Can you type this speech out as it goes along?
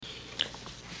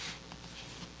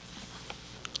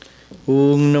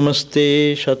Om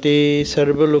Namaste Sate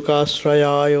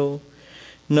Sarvalokasrayayo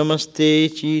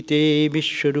Namaste Chite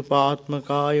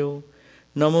Vishwarupatmakayo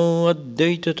Namo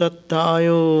Advaita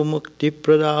Tattayo Mukti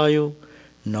Pradayo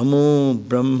Namo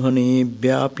Brahmane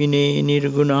Vyapine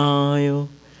Nirgunayo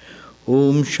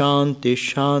Om Shanti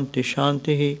Shanti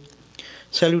Shanti.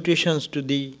 Salutations to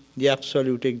the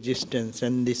absolute existence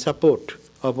and the support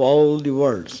of all the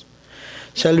worlds.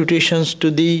 Salutations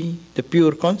to the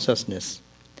pure consciousness,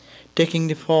 taking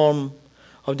the form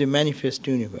of the manifest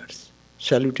universe.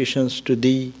 Salutations to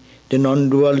the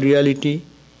non-dual reality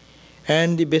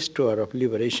and the bestower of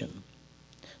liberation.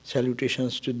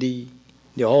 Salutations to the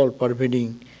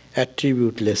all-pervading,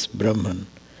 attributeless Brahman.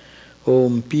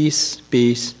 Om, peace,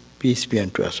 peace, peace be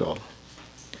unto us all.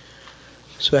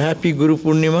 So happy Guru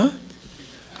Purnima,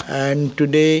 and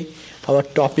today our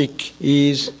topic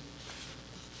is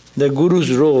the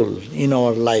Guru's role in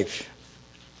our life.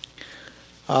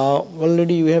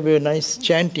 Already we have a nice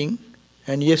chanting,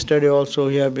 and yesterday also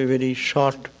we have a very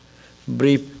short,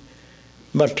 brief,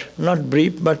 but not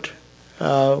brief, but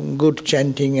good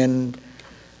chanting and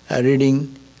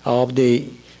reading of the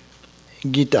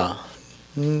Gita,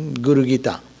 Guru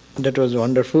Gita. That was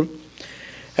wonderful.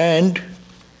 And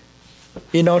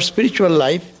in our spiritual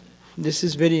life, this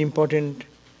is very important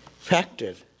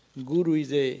factor. Guru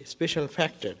is a special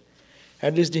factor.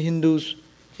 At least the Hindus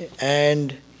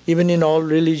and even in all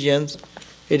religions,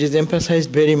 it is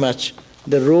emphasized very much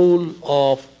the role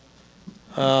of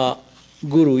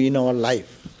Guru in our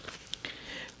life.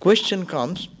 Question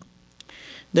comes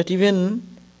that even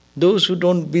those who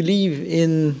don't believe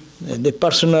in the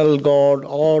personal God,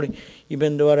 or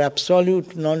even though are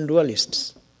absolute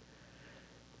non-dualists,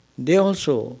 they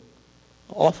also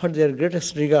offer their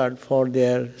greatest regard for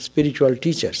their spiritual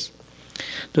teachers.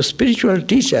 The spiritual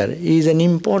teacher is an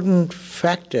important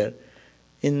factor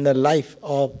in the life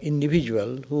of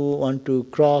individual who want to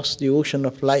cross the ocean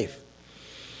of life.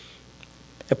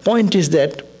 The point is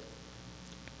that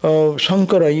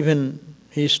Shankara even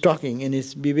is talking in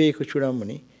his Viveka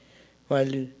Chudamani,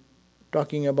 while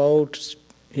talking about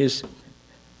his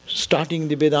starting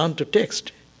the Vedanta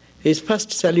text, he is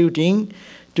first saluting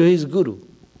to his Guru.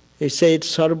 He said,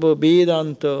 Sarva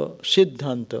Vedanta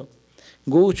Siddhanta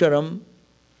Gocharam,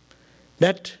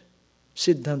 that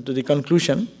Siddhanta, the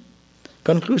conclusion,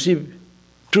 conclusive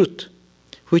truth,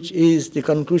 which is the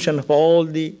conclusion of all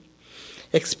the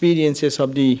experiences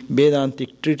of the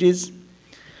Vedantic treatise,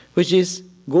 which is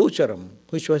Gocharam,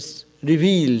 which was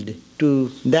revealed to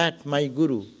that my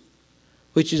Guru,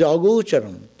 which is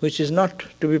Agocharam, which is not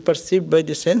to be perceived by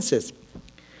the senses,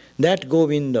 that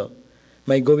Govinda,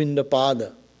 my Govinda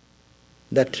Pada,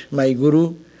 that my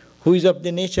Guru, who is of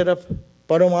the nature of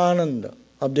Paramananda,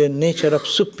 of the nature of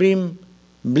supreme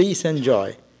bliss and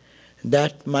joy,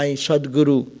 that my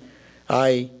Sadguru,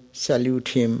 I salute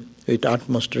him with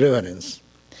utmost reverence.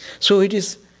 So here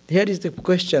is the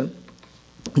question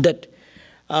that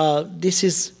this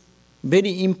is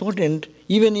very important.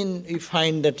 Even we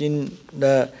find that in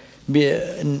that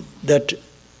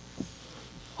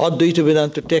Advaita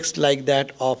Vedanta text like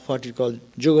that of what is called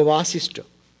Yoga Vasishtha,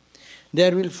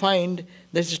 there we'll find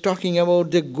that it's talking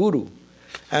about the Guru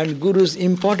and Guru's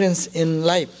importance in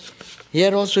life.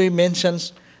 Here also he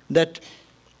mentions that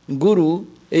Guru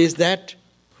is that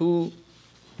who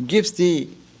gives the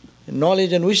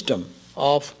knowledge and wisdom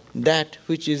of that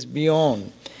which is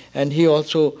beyond. And he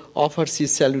also offers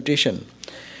his salutation.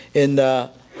 In the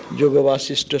Yoga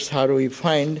Vasishtha Saro we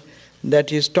find that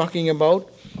he is talking about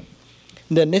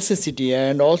the necessity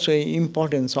and also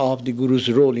importance of the Guru's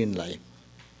role in life.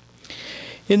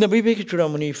 In the Viveka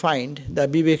Chudamani we find the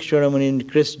Viveka Chudamani in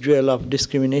crest jewel of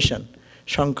discrimination,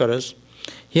 Shankara's.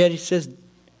 Here it says,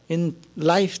 in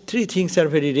life, three things are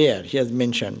very rare, he has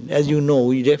mentioned. As you know,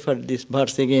 we refer this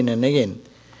verse again and again.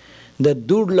 The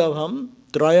Durlabham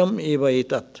Trayam eva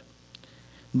etat.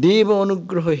 Deva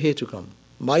anugraha hetukam.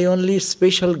 By only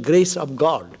special grace of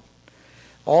God.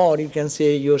 Or you can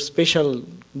say your special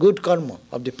good karma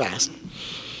of the past.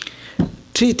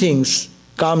 Three things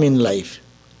come in life.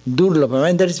 Durlabham,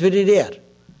 and that is very rare.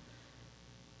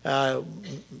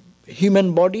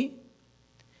 Human body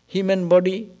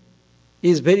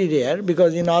is very rare,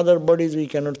 because in other bodies we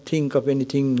cannot think of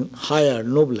anything higher,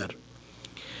 nobler.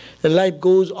 The life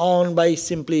goes on by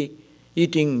simply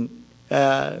eating,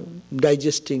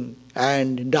 digesting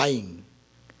and dying,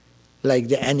 like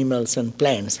the animals and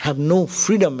plants, have no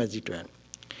freedom as it were.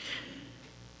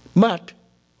 But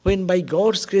when by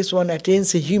God's grace one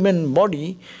attains a human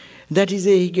body, that is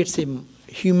he gets a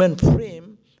human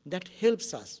frame that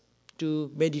helps us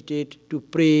to meditate, to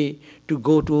pray, to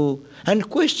go to, and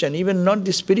question, even not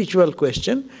the spiritual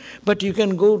question, but you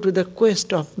can go to the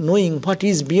quest of knowing what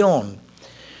is beyond.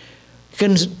 You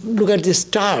can look at the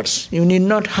stars. You need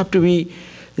not have to be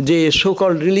the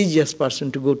so-called religious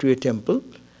person to go to a temple,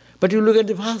 but you look at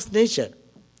the vast nature.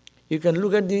 You can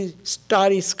look at the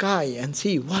starry sky and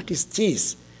see what is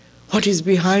this? What is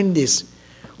behind this?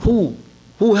 Who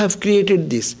have created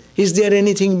this? Is there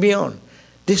anything beyond?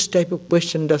 This type of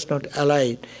question does not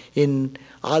align in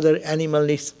other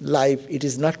animalist life. It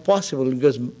is not possible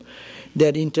because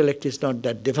their intellect is not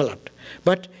that developed.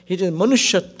 But it is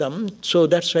manushyatam, so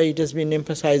that's why it has been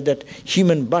emphasized that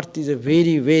human birth is a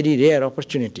very, very rare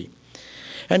opportunity.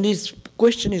 And this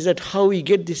question is that how we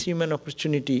get this human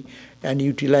opportunity and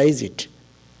utilize it.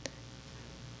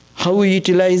 How we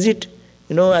utilize it,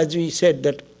 as we said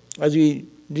that, as we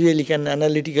really can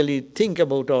analytically think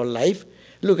about our life,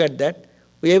 look at that.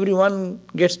 Everyone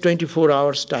gets 24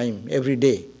 hours time every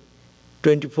day.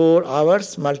 24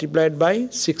 hours multiplied by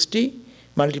 60,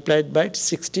 multiplied by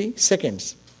 60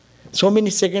 seconds. So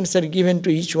many seconds are given to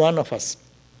each one of us.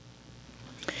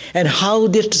 And how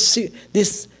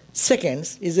this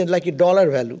seconds is like a dollar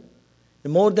value,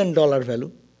 more than dollar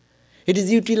value. It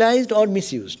is utilized or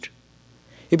misused.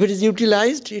 If it is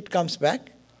utilized, it comes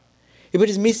back. If it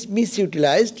is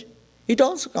misutilized, it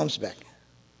also comes back.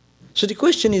 So the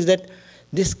question is that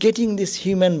getting this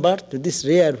human birth, this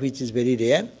rare, which is very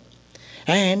rare,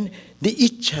 and the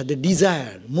ichcha, the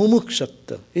desire,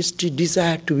 mumukshatta, is to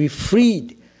desire to be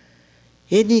freed.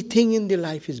 Anything in the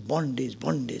life is bondage,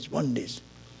 bondage, bondage.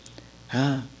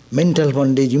 Mental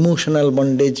bondage, emotional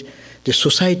bondage, the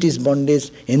society's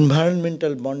bondage,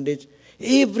 environmental bondage,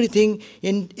 everything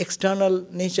in external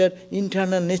nature,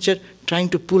 internal nature, trying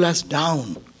to pull us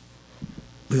down.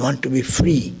 We want to be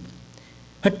free.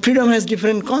 But freedom has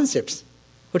different concepts.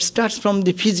 It starts from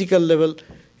the physical level,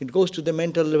 it goes to the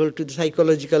mental level, to the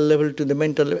psychological level, to the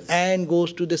mental level, and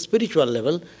goes to the spiritual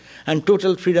level. And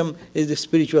total freedom is the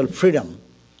spiritual freedom.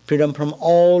 Freedom from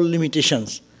all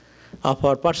limitations of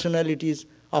our personalities,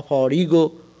 of our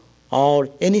ego, or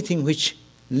anything which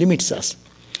limits us.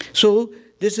 So,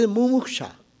 this is mumuksha.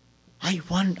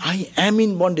 I am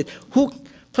in bondage.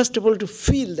 First of all, to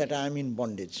feel that I am in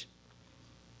bondage.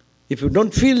 If you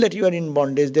don't feel that you are in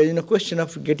bondage, there is no question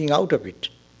of getting out of it.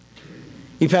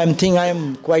 If I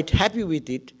am quite happy with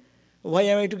it, why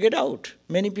am I to get out?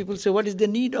 Many people say, what is the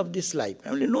need of this life?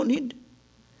 I mean, no need.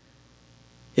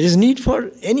 It is need for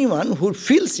anyone who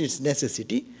feels its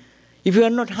necessity. If you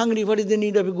are not hungry, what is the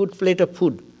need of a good plate of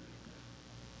food?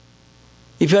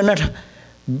 If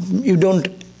you don't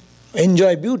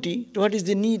enjoy beauty, what is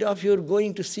the need of your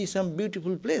going to see some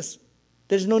beautiful place?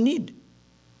 There is no need.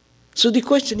 So the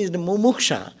question is, the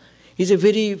mumuksha is a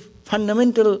very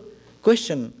fundamental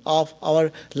question of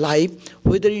our life,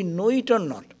 whether you know it or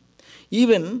not.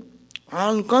 Even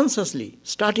unconsciously,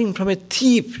 starting from a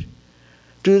thief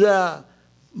to the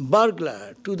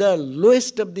burglar, to the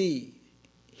lowest of the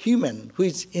human who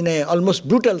is in an almost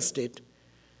brutal state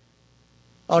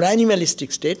or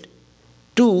animalistic state,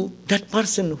 to that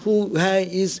person who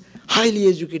is highly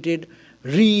educated,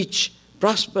 rich,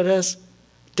 prosperous,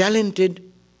 talented,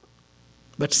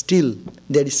 but still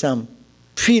there is some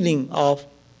feeling of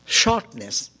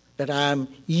shortness that I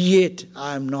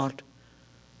am not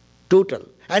total.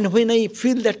 And when I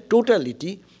feel that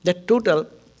totality,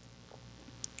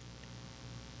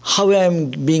 how I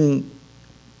am being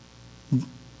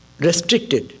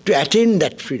restricted to attain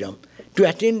that freedom, to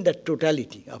attain that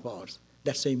totality of ours.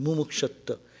 That's why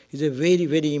mumukshatta is a very,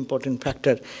 very important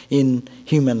factor in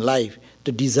human life,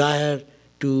 the desire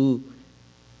to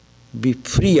be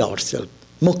free ourselves,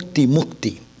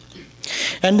 mukti.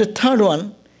 And the third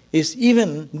one is,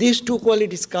 even these two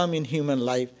qualities come in human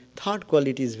life, third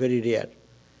quality is very rare.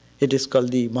 It is called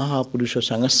the Mahapurusha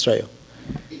Sangasraya.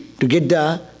 To get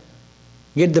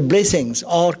the blessings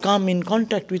or come in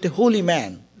contact with a holy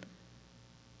man,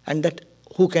 and that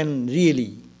who can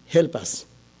really help us,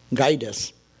 guide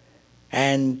us,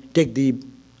 and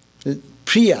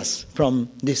free us from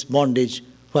this bondage,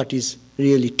 what is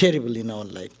really terrible in our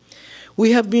life.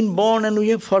 We have been born and we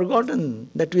have forgotten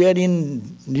that we are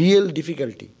in real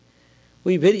difficulty.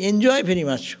 We enjoy very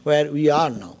much where we are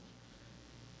now.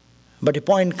 But a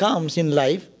point comes in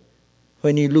life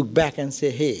when you look back and say,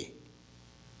 hey,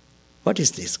 what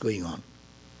is this going on?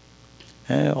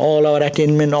 All our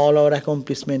attainment, all our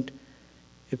accomplishment,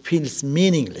 it feels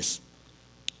meaningless.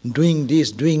 Doing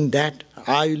this, doing that,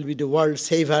 I will be the world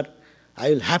saver, I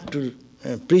will have to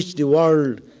preach the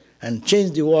world and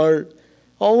change the world.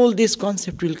 All this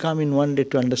concept will come in one day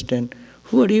to understand,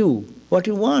 who are you? What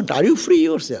you want? Are you free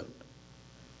yourself?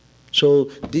 So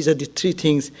these are the three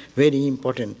things very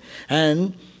important.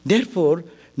 And therefore,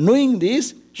 knowing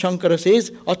this, Shankara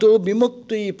says, Ato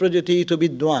vimukti prajatito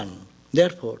vidwan.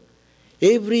 Therefore,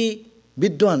 every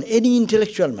vidwan, any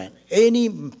intellectual man, any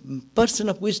person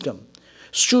of wisdom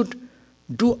should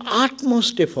do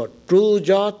utmost effort,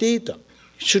 prajatita,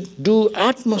 should do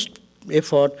utmost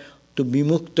effort to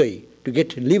vimukti, to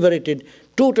get liberated,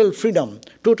 total freedom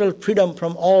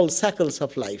from all shackles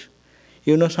of life.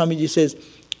 You know, Swamiji says,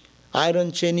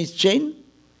 iron chain is chain,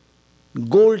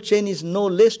 gold chain is no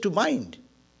less to bind.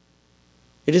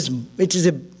 It is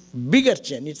a bigger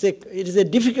chain. It is a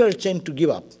difficult chain to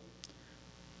give up.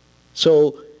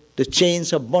 So the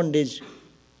chains of bondage,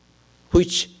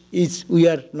 which is we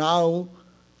are now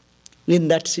in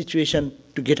that situation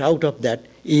to get out of that,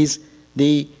 is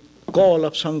the call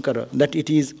of Shankara, that it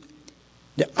is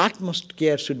the utmost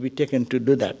care should be taken to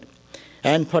do that.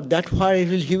 And for that, where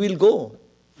he will go,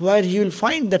 where he will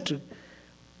find that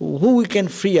who can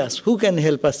free us, who can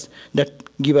help us, that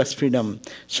give us freedom.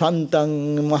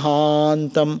 Shantang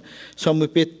Mahantam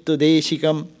Samupettu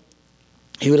Deshikam.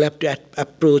 He will have to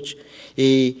approach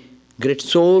a great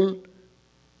soul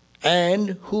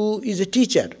and who is a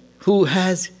teacher, who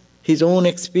has his own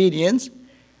experience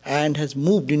and has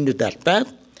moved into that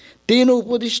path. Teno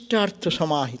upadishtartha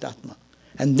samahitatma.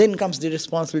 And then comes the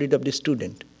responsibility of the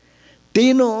student.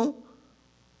 Teno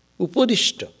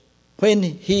upadishta. When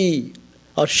he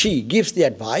or she gives the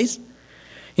advice,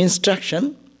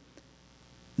 instruction,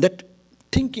 that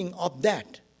thinking of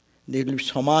that, they will be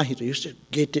samahita. You should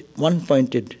get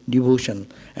one-pointed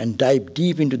devotion and dive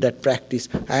deep into that practice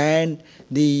and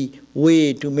the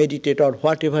way to meditate or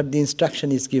whatever the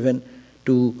instruction is given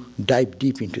to dive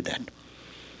deep into that.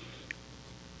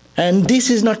 And this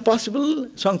is not possible,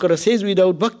 Shankara says,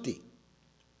 without bhakti.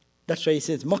 That's why he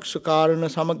says, moksha karana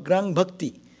samagrang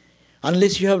bhakti.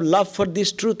 Unless you have love for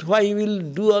this truth, why you will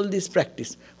do all this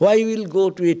practice? Why you will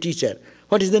go to a teacher?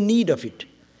 What is the need of it?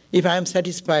 If I am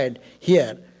satisfied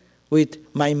here with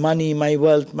my money, my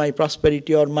wealth, my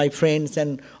prosperity, or my friends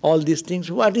and all these things,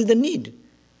 what is the need?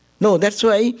 No, that's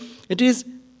why it is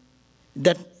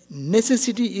that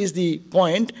necessity is the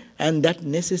point, and that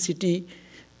necessity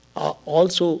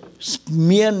also,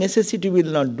 mere necessity will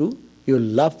not do. Your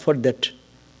love for that,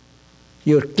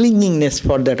 your clingingness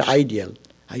for that ideal,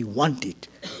 I want it.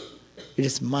 It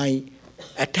is my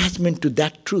attachment to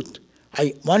that truth.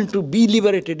 I want to be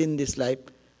liberated in this life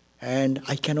and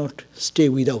I cannot stay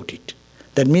without it.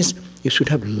 That means you should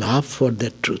have love for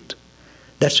that truth.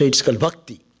 That's why it's called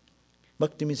bhakti.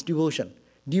 Bhakti means devotion.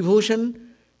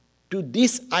 Devotion to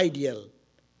this ideal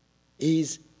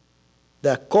is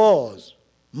the cause,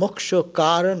 moksha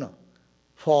karana,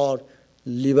 for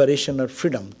liberation or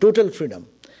freedom, total freedom.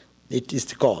 It is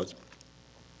the cause.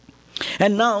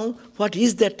 And now, what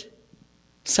is that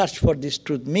search for this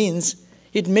truth means?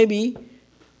 It may be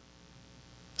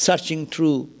searching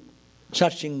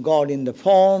God in the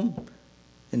form,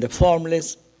 in the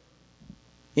formless,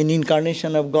 in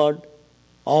incarnation of God,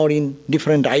 or in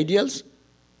different ideals.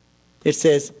 It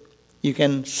says you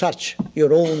can search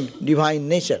your own divine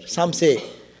nature. Some say,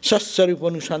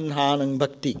 Sassaripanusandhanang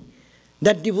bhakti.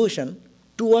 That devotion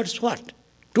towards what?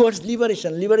 Towards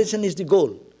liberation. Liberation is the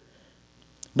goal.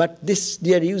 But this,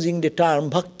 they are using the term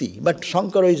bhakti. But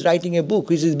Shankara is writing a book,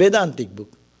 which is Vedantic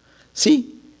book.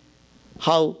 See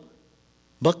how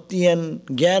bhakti and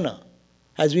jnana,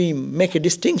 as we make a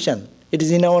distinction, it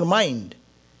is in our mind.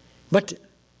 But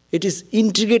it is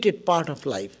integrated part of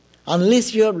life.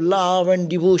 Unless you have love and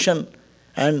devotion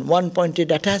and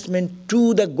one-pointed attachment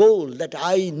to the goal that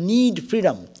I need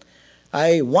freedom,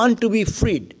 I want to be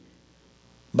freed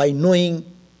by knowing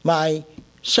my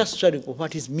Satsvarupa,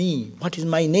 what is me, what is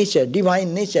my nature,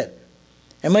 divine nature.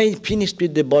 Am I finished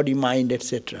with the body, mind,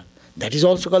 etc.? That is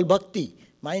also called bhakti.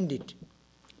 Mind it.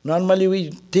 Normally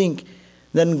we think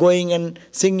then going and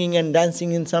singing and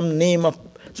dancing in some name of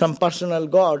some personal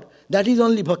God, that is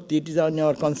only bhakti, it is in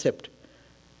our concept.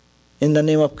 In the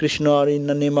name of Krishna or in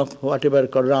the name of whatever,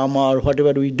 called Rama or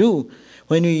whatever we do,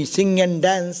 when we sing and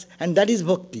dance, and that is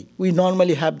bhakti. We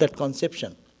normally have that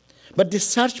conception. But this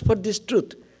search for this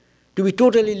truth, to be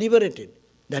totally liberated,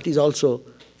 that is also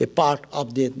a part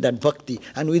of that bhakti.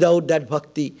 And without that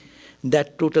bhakti,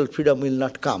 that total freedom will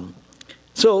not come.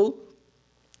 So,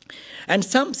 and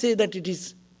some say that it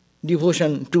is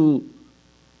devotion to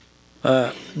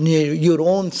your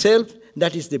own self,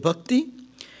 that is the bhakti.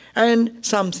 And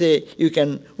some say you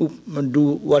can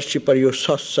do worship of your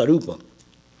Sasarupa.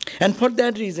 And for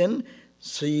that reason,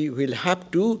 he will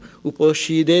have to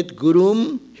upashidet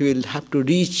gurum, he will have to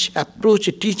approach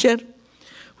a teacher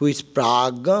who is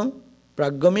pragga.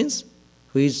 Pragga means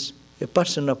who is a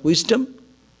person of wisdom.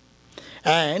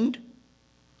 And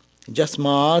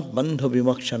Jasmat Bandha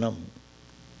Vimakshanam,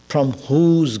 from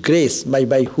whose grace,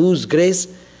 by whose grace,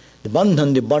 the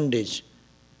bandhan, the bondage,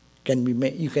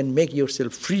 you can make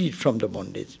yourself free from the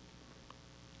bondage.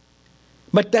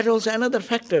 But that also another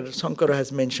factor Sankara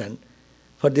has mentioned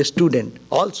for the student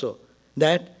also,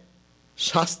 that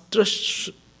Shastra,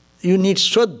 you need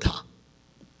Shraddha.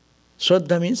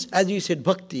 Shraddha means, as you said,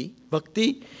 bhakti.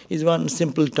 Bhakti is one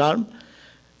simple term,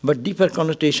 but deeper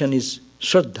connotation is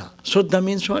Shraddha. Shraddha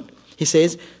means what? He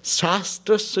says,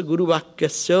 Shastrasya Guru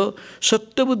Vakyasya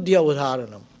Satya Buddhi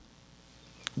Avadharanam.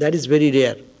 That is very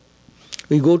rare.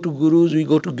 We go to gurus, we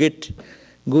go to get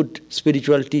good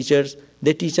spiritual teachers.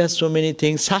 They teach us so many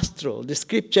things. Shastra, the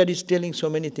scripture is telling so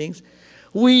many things.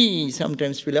 We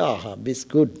sometimes feel, this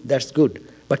good, that's good.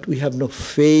 But we have no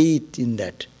faith in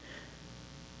that.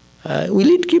 Will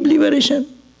it give liberation?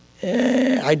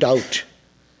 I doubt.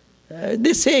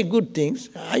 They say good things.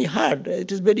 I heard.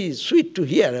 It is very sweet to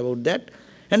hear about that.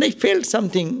 And I felt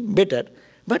something better.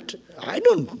 But I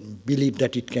don't believe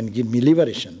that it can give me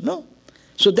liberation. No.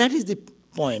 So that is the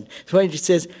point. So it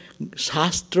says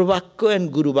Shastra Vakya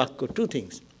and Guru Vakya, two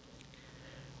things.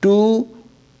 To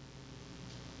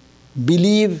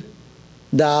believe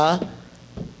the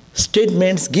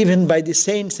statements given by the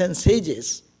saints and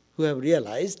sages who have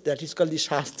realized, that is called the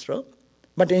Shastra.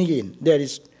 But again, there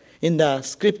is, in the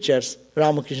scriptures,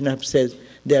 Ramakrishna says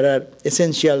there are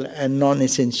essential and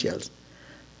non-essentials.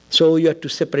 So you have to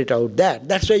separate out that.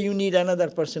 That's why you need another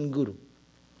person, guru.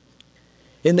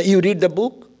 You read the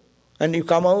book and you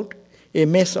come out a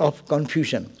mess of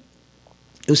confusion.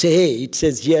 You say, hey, it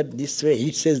says here this way,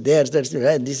 it says there,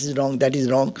 this is wrong, that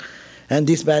is wrong, and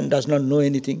this man does not know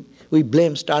anything. We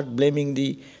start blaming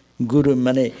the guru,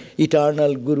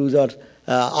 eternal gurus or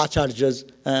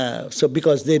acharyas, so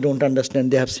because they don't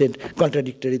understand, they have said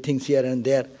contradictory things here and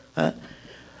there.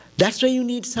 That's why you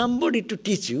need somebody to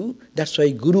teach you. That's why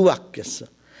Guru Vakyasya.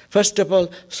 First of all,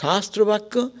 Shastra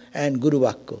Vakya and Guru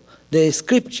Vakya. The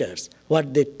scriptures,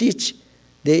 what they teach,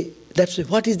 that's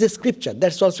what is the scripture.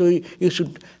 That's also you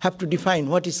should have to define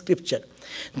what is scripture.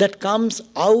 That comes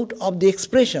out of the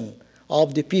expression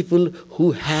of the people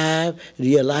who have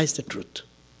realized the truth.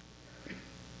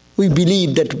 We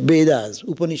believe that Vedas,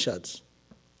 Upanishads,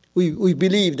 we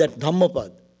believe that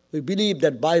Dhammapad, we believe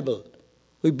that Bible,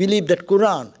 we believe that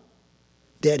Quran.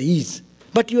 There is.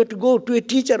 But you have to go to a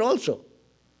teacher also.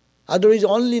 Otherwise,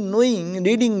 only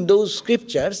reading those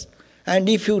scriptures, and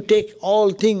if you take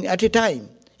all things at a time,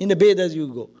 in the Vedas you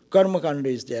go, Karma Kanda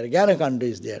is there, Jnana Kanda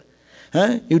is there.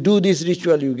 You do this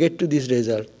ritual, you get to this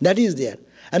result. That is there.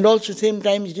 And also same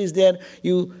time it is there,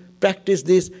 you practice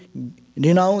this,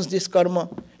 renounce this karma,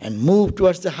 and move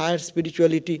towards the higher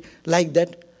spirituality. Like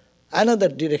that, another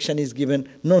direction is given.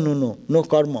 No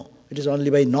karma. It is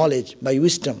only by knowledge, by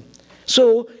wisdom.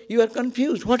 So you are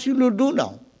confused. What will you do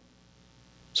now?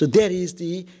 So there is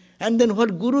and then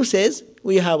what Guru says,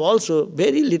 we have also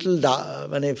very little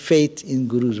faith in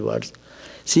Guru's words.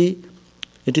 See,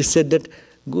 it is said that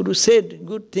Guru said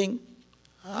good thing.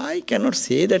 I cannot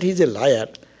say that he is a liar,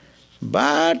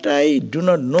 but I do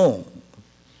not know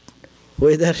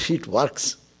whether it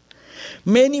works.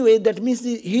 Many ways, that means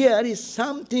here is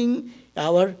something,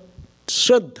 our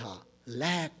Shraddha,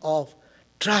 lack of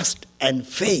trust and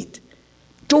faith.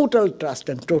 Total trust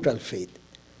and total faith.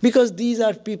 Because these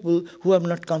are people who have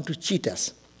not come to cheat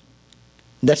us.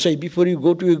 That's why before you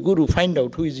go to a guru, find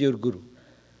out who is your guru.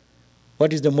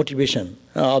 What is the motivation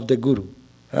of the guru?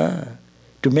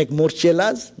 To make more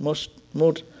chelas,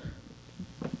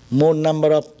 more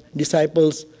number of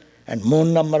disciples, and more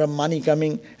number of money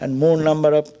coming, and more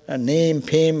number of name,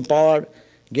 fame, power,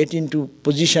 get into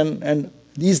position, and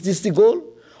is this the goal?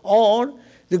 Or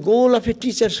the goal of a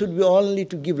teacher should be only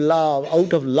to give love,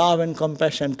 out of love and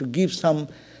compassion, to give some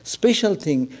special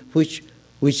thing which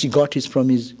he got is from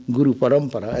his Guru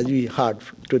Parampara, as we heard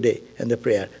today in the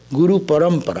prayer. Guru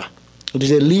Parampara. It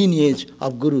is a lineage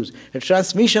of gurus, a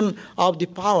transmission of the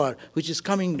power which is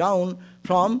coming down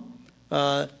from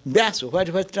Vyasa. What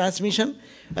was transmission?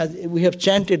 As we have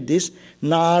chanted this,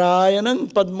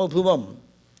 Narayanam Padma Bhuvam.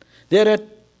 There are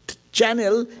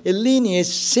channel, a lineage,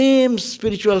 same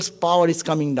spiritual power is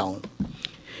coming down.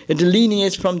 It's a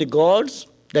lineage from the gods,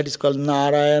 that is called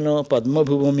Narayana Padma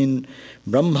Bhuvam in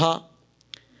Brahma.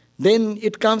 Then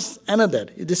it comes another,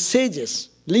 the sages,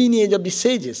 lineage of the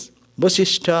sages,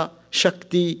 Vasishtha,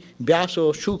 Shakti, Vyasa,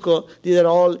 Shuka. These are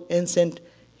all ancient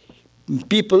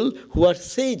people who are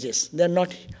sages. They are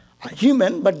not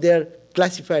human, but they are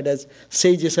classified as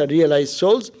sages or realized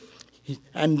souls.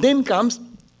 And then comes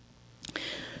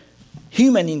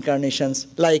human incarnations,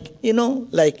 like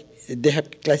they have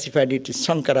classified it as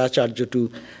Shankaracharya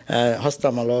to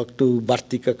Hastamalak to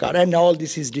Bhartikakar, and all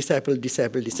this is disciple,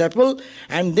 disciple, disciple.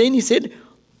 And then he said,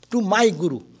 to my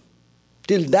Guru,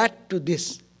 till that to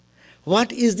this.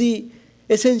 What is the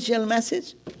essential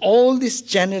message? All this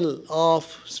channel of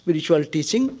spiritual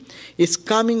teaching is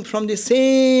coming from the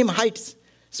same heights,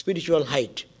 spiritual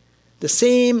height. The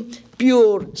same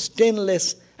pure,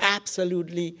 stainless,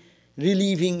 absolutely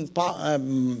relieving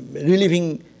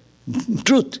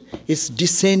truth is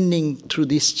descending through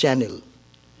this channel.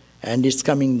 And it's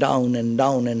coming down and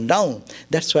down and down.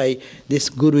 That's why this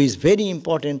Guru is very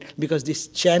important, because this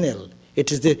channel,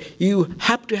 you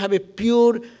have to have a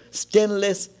pure,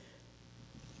 stainless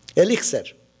elixir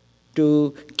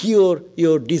to cure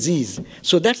your disease.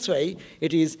 So that's why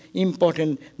it is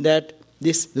important that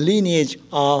this lineage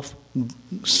of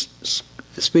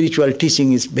spiritual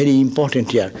teaching is very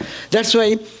important here. That's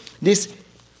why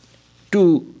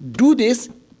to do this,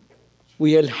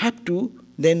 we will have to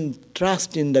then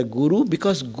trust in the Guru,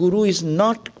 because Guru is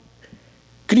not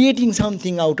creating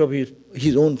something out of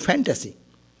his own fantasy.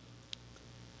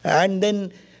 And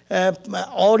then,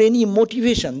 or any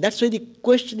motivation. That's why the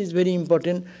question is very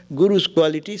important. Guru's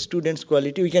quality, student's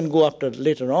quality, we can go after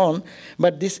later on.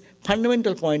 But this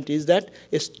fundamental point is that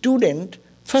a student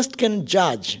first can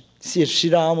judge. See, Sri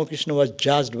Ramakrishna was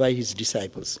judged by his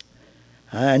disciples.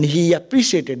 And he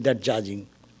appreciated that judging.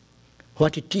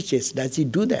 What he teaches, does he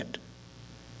do that?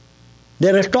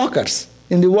 There are talkers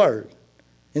in the world.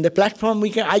 In the platform,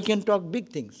 I can talk big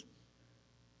things.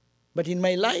 But in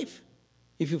my life,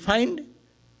 if you find,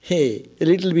 hey, a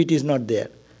little bit is not there.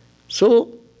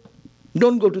 So,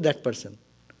 don't go to that person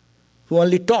who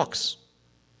only talks,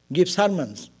 gives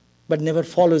sermons, but never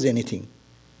follows anything.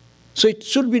 So it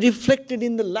should be reflected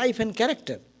in the life and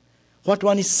character. What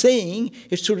one is saying,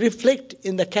 it should reflect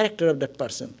in the character of that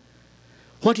person.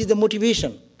 What is the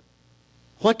motivation?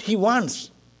 What he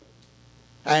wants?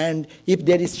 And if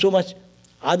there is so much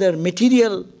other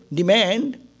material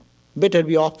demand, better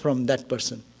be off from that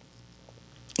person.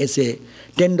 You say,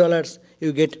 $10,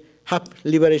 you get half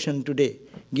liberation today.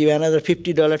 Give another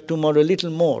 $50 tomorrow, a little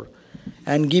more.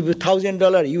 And give you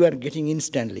 $1,000, you are getting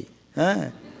instantly.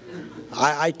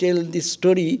 I tell this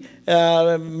story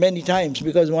many times,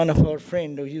 because one of our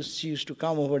friends, she used to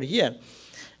come over here,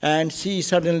 and she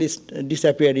suddenly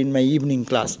disappeared in my evening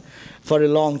class for a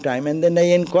long time. And then I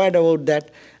inquired about that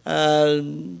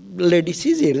lady.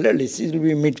 She's elderly. She will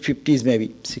be mid-50s, maybe,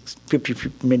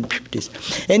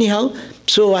 mid-50s. Anyhow,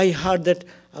 so I heard that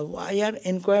I had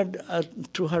inquired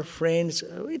to her friends.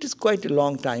 It is quite a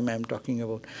long time I am talking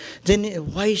about. Then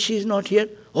why she is not here?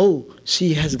 Oh,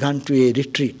 she has gone to a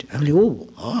retreat. I'm like,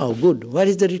 oh, good. Where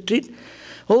is the retreat?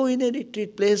 Oh, in a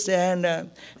retreat place, and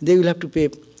they will have to pay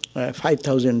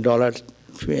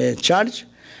 $5,000 charge,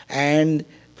 and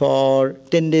for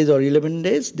 10 days or 11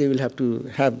 days, they will have to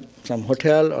have some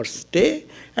hotel or stay,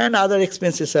 and other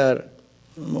expenses are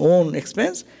own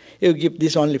expense. You give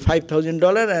this only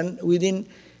 $5,000, and within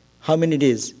how many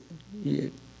days?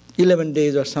 11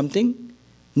 days or something,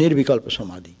 Nirvikalpa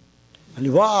Samadhi.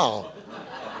 And wow!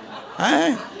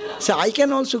 So I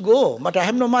can also go, but I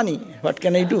have no money. What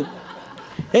can I do?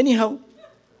 Anyhow,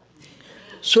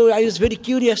 so I was very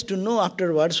curious to know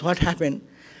afterwards what happened.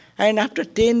 And after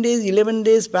 10 days, 11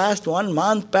 days passed, 1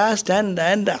 month passed, and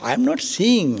I'm not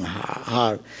seeing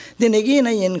her. Then again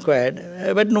I inquired,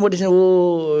 but nobody said,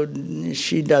 oh,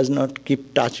 she does not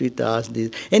keep touch with us.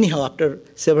 Anyhow, after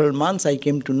several months, I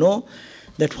came to know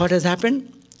that what has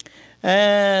happened.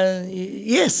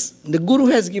 Yes, the Guru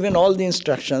has given all the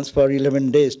instructions for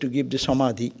 11 days to give the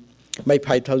Samadhi by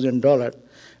 $5,000,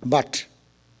 but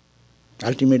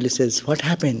ultimately says, what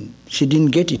happened? She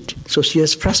didn't get it, so she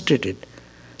is frustrated.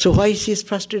 So why she is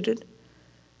frustrated?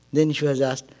 Then she was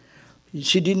asked.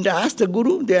 She didn't ask the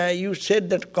Guru. You said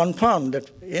that confirmed,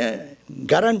 that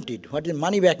guaranteed. What is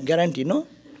money back guarantee, no?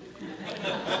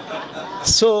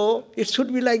 So it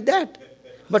should be like that.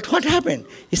 But what happened?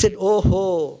 He said,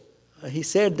 he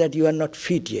said that you are not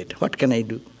fit yet. What can I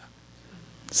do?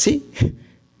 See?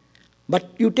 But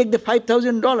you take the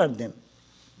 $5,000 then.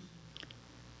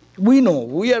 We know,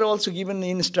 we are also given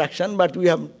the instruction, but we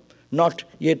have not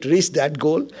yet reached that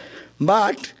goal.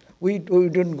 But we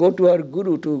don't go to our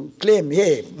Guru to claim,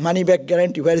 hey, money back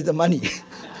guarantee, where is the money?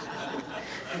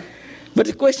 But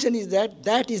the question is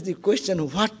that is the question,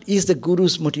 what is the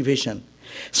Guru's motivation?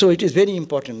 So it is very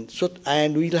important. So,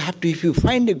 and we'll have to, if you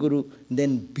find a Guru,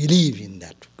 then believe in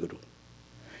that Guru.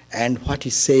 And what he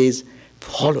says,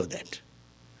 follow that.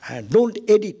 And don't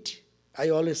edit. I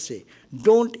always say,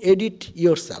 don't edit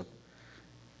yourself.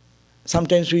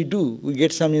 Sometimes we do. We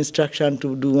get some instruction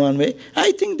to do one way.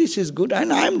 I think this is good,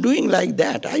 and I am doing like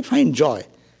that. I find joy.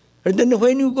 And then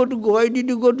when you go to go, why did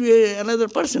you go to another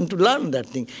person to learn that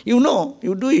thing? You know,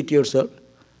 you do it yourself.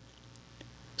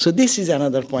 So this is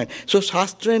another point. So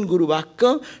Shastra and Guru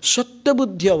Vakya, Satya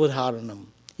Buddhi Avadharanam.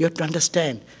 You have to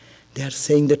understand, they are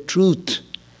saying the truth.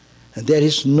 There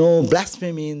is no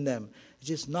blasphemy in them.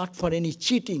 It is not for any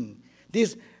cheating.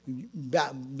 This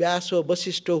Vyasa,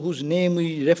 Vasishta, whose name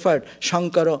we referred,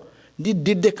 Shankara,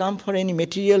 did they come for any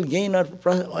material gain or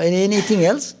anything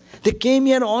else? They came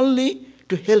here only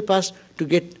to help us to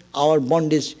get our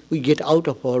bondage, we get out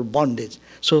of our bondage.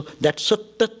 So that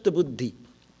Sattva Buddhi.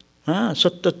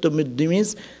 Sattva Buddhi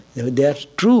means they are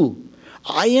true.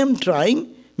 I am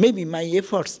trying, maybe my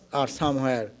efforts are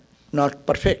somewhere not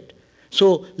perfect.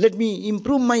 So let me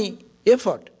improve my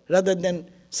effort rather than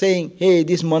saying, hey,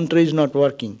 this mantra is not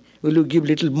working. Will you give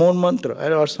little more mantra?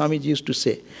 Or Swamiji used to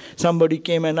say. Somebody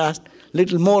came and asked,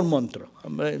 little more mantra.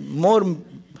 More,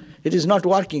 it is not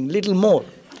working, little more.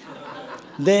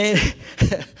 Then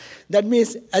that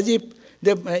means as if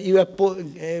you are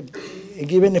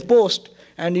given a post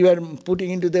and you are putting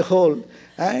into the hole,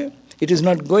 it is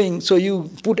not going, so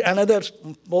you put another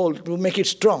hole to make it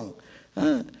strong.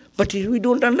 But we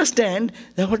don't understand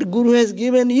that what Guru has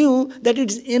given you, that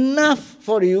it is enough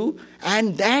for you,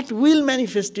 and that will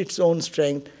manifest its own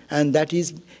strength, and that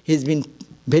is has been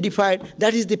verified.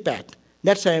 That is the path.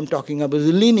 That's why I am talking about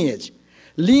the lineage.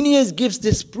 Lineage gives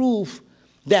this proof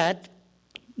that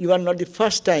you are not the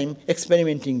first time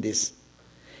experimenting this.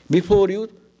 Before you,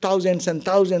 thousands and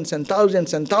thousands and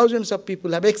thousands and thousands of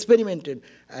people have experimented,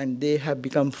 and they have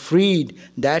become freed.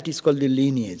 That is called the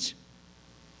lineage.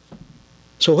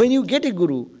 So when you get a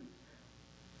guru,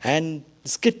 and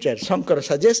scripture, Shankara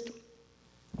suggests,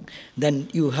 then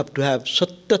you have to have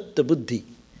Sattva Buddhi,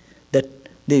 that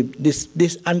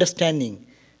this understanding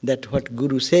that what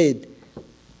Guru said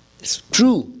is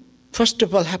true. First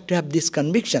of all, have to have this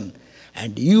conviction,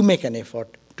 and you make an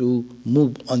effort to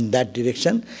move on that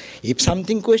direction. If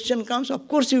something question comes, of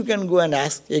course you can go and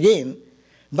ask again,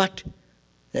 but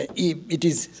it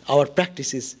is our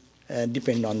practices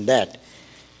depend on that.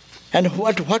 And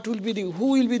what will be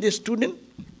who will be the student?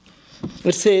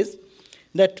 It says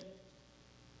that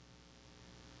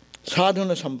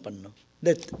sadhana sampanna,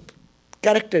 that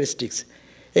characteristics.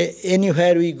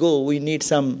 Anywhere we go, we need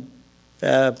some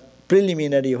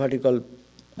preliminary,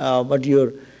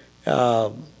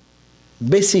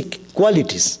 basic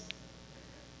qualities.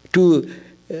 To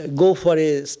go for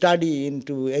a study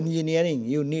into engineering,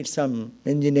 you need some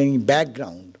engineering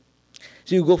background.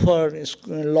 So you go for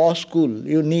law school,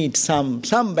 you need some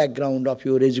background of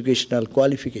your educational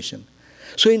qualification.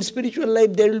 So in spiritual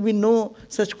life, there will be no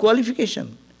such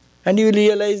qualification. And you will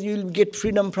realize you will get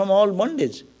freedom from all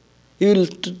bondage. You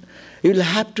will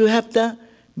have to have the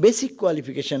basic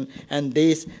qualification. And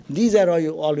these are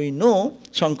all we know.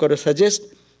 Shankara suggests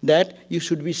that you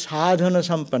should be sadhana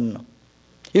sampanna.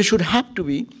 You should have to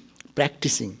be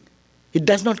practicing. It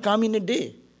does not come in a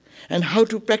day. And how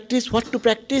to practice, what to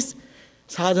practice?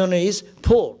 Sadhana is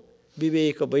 4.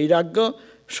 Viveka, Vairagya,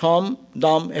 Sham,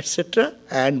 Dam, etc.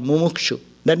 and Mumukshu.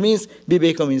 That means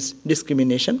Viveka means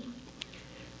discrimination.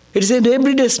 It is an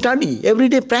everyday study,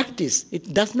 everyday practice.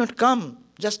 It does not come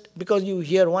just because you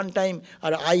hear one time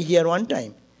or I hear one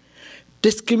time.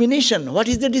 Discrimination, what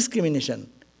is the discrimination?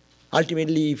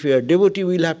 Ultimately, if you are devotee,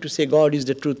 we will have to say God is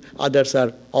the truth, others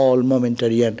are all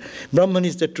momentary, and Brahman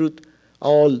is the truth.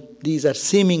 All these are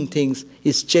seeming things,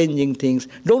 is changing things.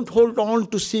 Don't hold on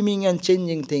to seeming and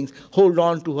changing things. Hold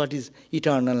on to what is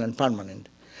eternal and permanent.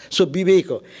 So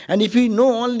Viveka. And if we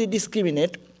know only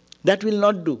discriminate, that will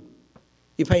not do.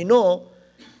 If I know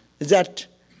that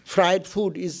fried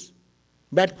food is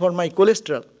bad for my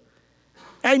cholesterol,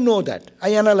 I know that. I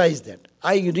analyze that.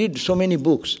 I read so many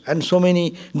books and so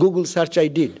many Google search I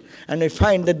did. And I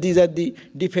find that these are the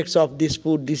defects of this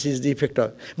food, this is the effect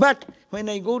of. But when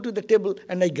I go to the table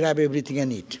and I grab everything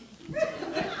and eat.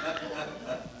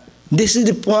 This is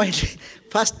the point.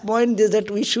 First point is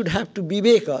that we should have to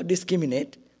viveka,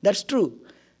 discriminate. That's true.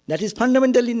 That is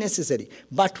fundamentally necessary.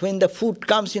 But when the food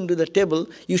comes into the table,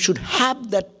 you should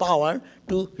have that power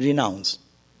to renounce.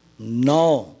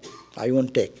 No, I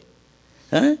won't take.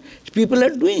 People are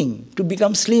doing to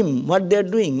become slim, what they are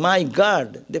doing. My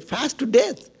God, they fast to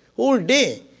death whole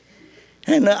day.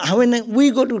 And when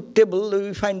we go to table,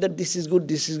 we find that this is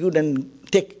good, and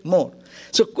take more.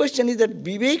 So question is that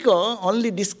viveka,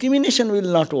 only discrimination will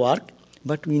not work,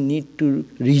 but we need to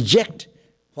reject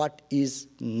what is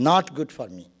not good for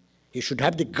me. You should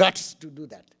have the guts to do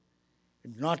that.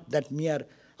 Not that mere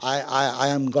I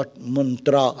am got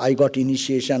mantra, I got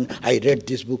initiation, I read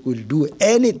this book, will do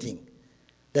anything.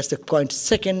 That's the point.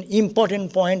 Second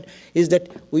important point is that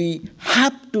we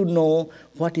have to know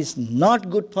what is not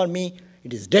good for me,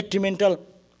 it is detrimental,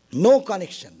 no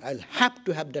connection. I'll have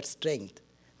to have that strength.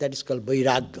 That is called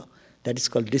vairagya. That is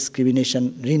called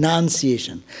discrimination,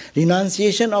 renunciation.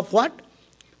 Renunciation of what?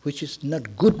 Which is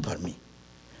not good for me.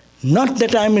 Not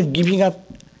that I am giving up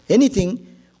anything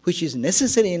which is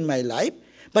necessary in my life,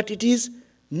 but it is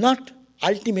not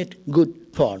ultimate good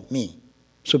for me.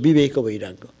 So viveka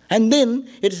vairagya. And then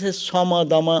it says sama,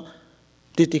 dhamma,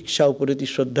 titiksha, upuriti,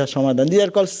 shraddha, samadhana. These are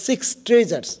called 6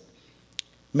 treasures.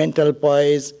 Mental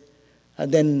poise,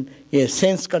 then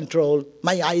sense control.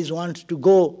 My eyes want to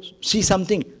go see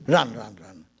something, run.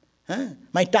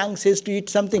 My tongue says to eat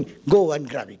something, go and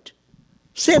grab it.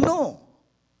 Say no.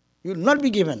 You will not be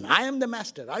given. I am the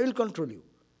master. I will control you.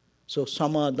 So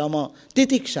sama, dhamma,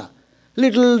 titiksha.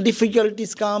 Little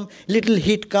difficulties come, little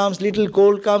heat comes, little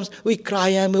cold comes, we cry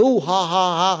and oh ha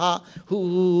ha ha,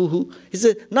 hoo. It's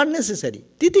not necessary.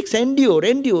 Titiksha,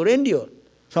 endure.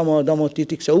 Sama, dhamma,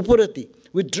 titiksha, upurati,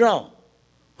 withdraw.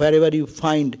 Wherever you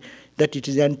find that it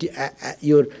is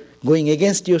you're going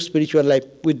against your spiritual life,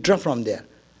 withdraw from there.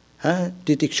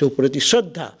 Titiksha, upurati,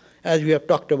 shraddha, as we have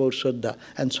talked about shraddha,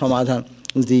 and samadhana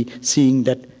is the seeing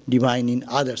that divine in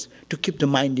others, to keep the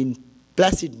mind in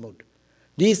placid mood.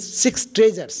 These 6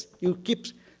 treasures, you keep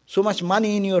so much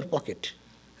money in your pocket.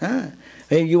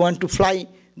 You want to fly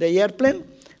the airplane,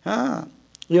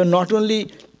 you're not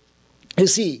only, you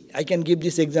see, I can give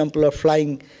this example of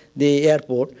flying the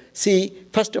airport. See,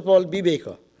 first of all,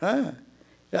 viveka.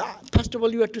 First of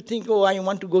all, you have to think, I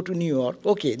want to go to New York.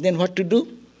 Okay, then what to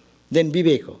do? Then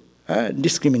viveka,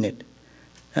 discriminate.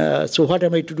 So what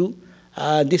am I to do?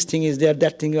 This thing is there,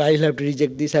 that thing, I'll have to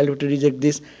reject this, I'll have to reject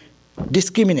this.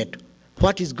 Discriminate.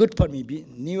 What is good for me?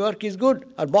 New York is good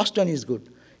or Boston is good.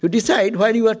 You decide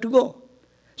where you are to go.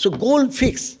 So goal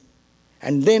fix.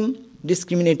 And then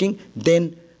discriminating,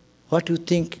 then what you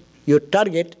think your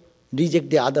target, reject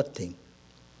the other thing.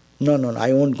 No,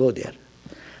 I won't go there.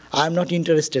 I am not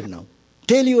interested now.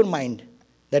 Tell your mind.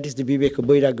 That is the viveka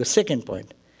vairagya, second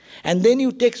point. And then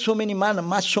you take so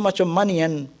much of money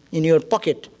and in your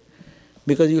pocket,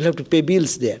 because you will have to pay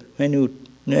bills there. When you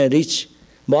reach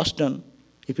Boston,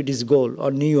 if it is goal,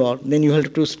 or New York, then you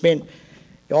have to spend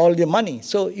all the money.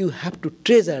 So you have to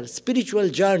treasure spiritual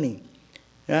journey.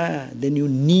 Then you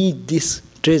need these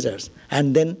treasures.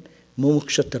 And then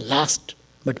mumuksha, the last,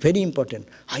 but very important,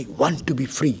 I want to be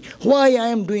free. Why I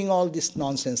am doing all these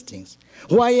nonsense things?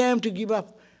 Why I am to give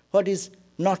up what is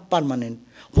not permanent?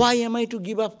 Why am I to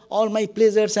give up all my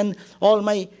pleasures and all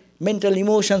my mental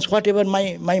emotions, whatever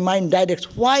my mind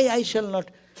directs? Why I shall not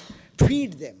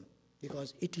feed them?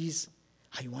 Because it is,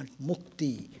 I want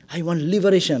mukti, I want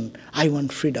liberation, I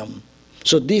want freedom.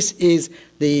 So this is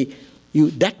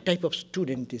that type of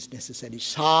student is necessary.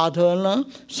 Sadhana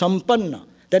sampanna.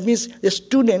 That means the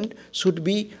student should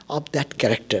be of that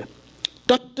character.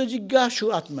 Tattva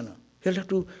jiggashu atmana. You'll have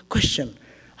to question.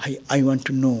 I want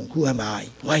to know, who am I?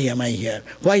 Why am I here?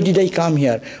 Why did I come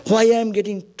here? Why I am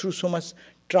getting through so much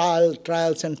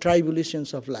trials and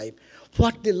tribulations of life?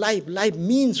 What the life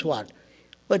means what?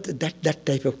 But that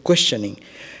type of questioning.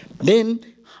 Then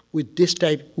with this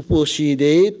type,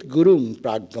 uposidet gurung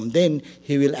pragyam, then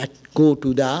he will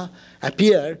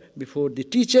appear before the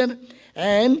teacher.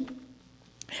 And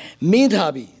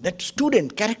medhavi, that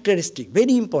student characteristic,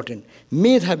 very important.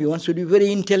 Medhavi, one should be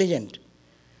very intelligent.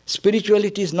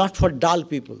 Spirituality is not for dull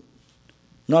people.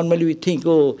 Normally we think,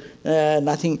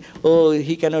 nothing,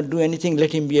 he cannot do anything,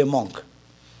 let him be a monk.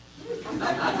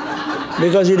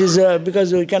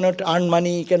 Because we cannot earn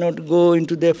money, cannot go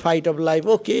into the fight of life.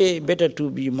 Okay, better to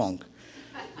be a monk.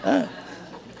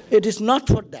 It is not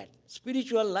for that.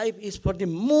 Spiritual life is for the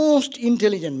most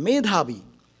intelligent, medhavi,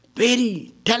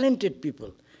 very talented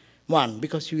people. One,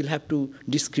 because you will have to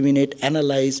discriminate,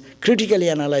 analyze, critically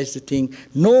analyze the thing,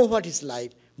 know what is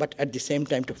life, but at the same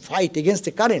time to fight against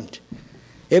the current.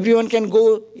 Everyone can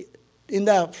go in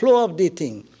the flow of the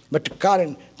thing, but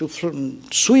current, to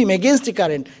swim against the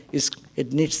current,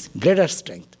 it needs greater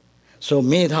strength. So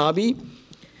medhavi,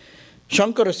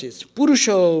 Shankara says,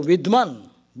 Purusha vidman.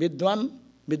 Vidman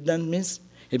means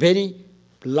a very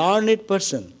learned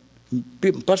person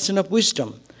of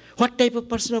wisdom. What type of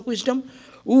person of wisdom?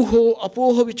 Uho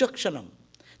apoho vichakshanam.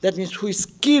 That means who is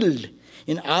skilled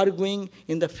in arguing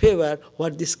in the favor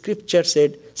what the scripture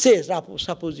says.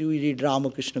 Suppose you read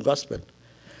Ramakrishna Gospel.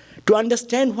 To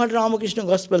understand what Ramakrishna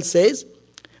Gospel says,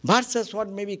 versus what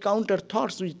maybe counter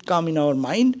thoughts which come in our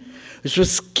mind. So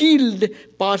skilled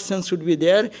persons should be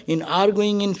there in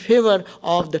arguing in favor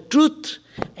of the truth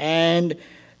and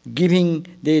refuting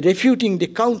the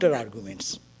counter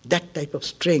arguments. That type of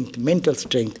strength, mental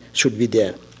strength should be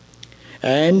there.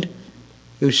 And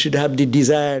you should have the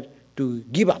desire to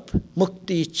give up,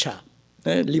 mukti ichha,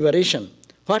 liberation.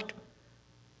 What?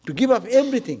 To give up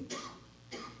everything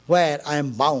where I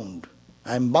am bound.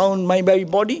 I am bound by my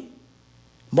body.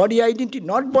 Body identity,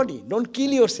 not body. Don't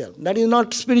kill yourself. That is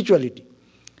not spirituality.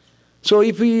 So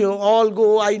if we all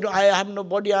go, I have no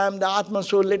body, I am the Atma,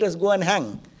 so let us go and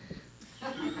hang.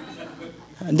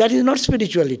 That is not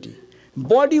spirituality.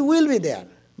 Body will be there,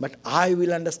 but I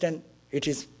will understand it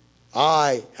is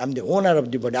I am the owner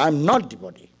of the body. I am not the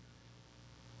body.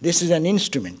 This is an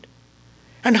instrument.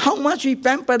 And how much we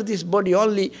pamper this body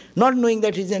only, not knowing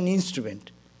that it is an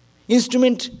instrument.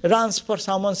 Instrument runs for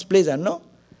someone's pleasure, no?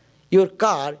 Your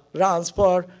car does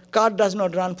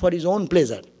not run for his own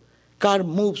pleasure. Car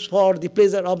moves for the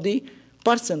pleasure of the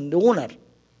person, the owner.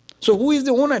 So who is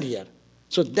the owner here?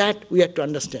 So that we have to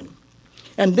understand.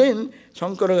 And then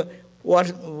Shankara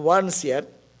warns here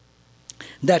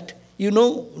that,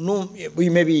 we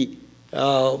may be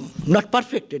not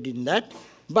perfected in that,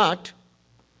 but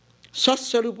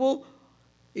Satsvarupo,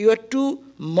 you are to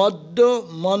madda,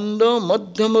 manda,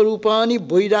 madhyama rupani,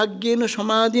 vairagyena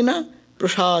samadhina,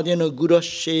 prasadena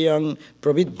gurasheyang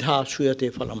pravidha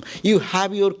suyate phalam. You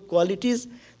have your qualities,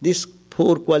 these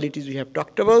 4 qualities we have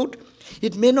talked about.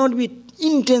 It may not be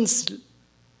intense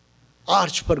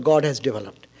arch for God has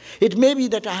developed. It may be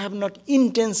that I have not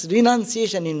intense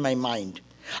renunciation in my mind.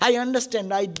 I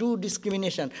understand, I do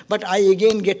discrimination, but I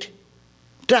again get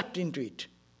trapped into it.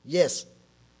 Yes.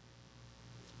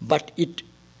 But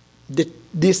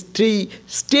these 3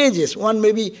 stages, one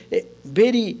may be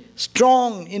very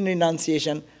strong in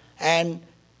renunciation and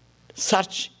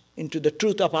search into the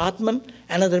truth of Atman,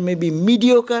 another may be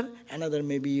mediocre, another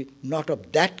may be not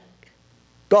of that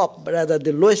top, but rather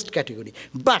the lowest category.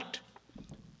 But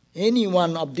any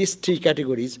one of these 3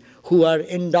 categories who are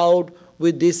endowed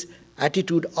with this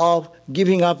attitude of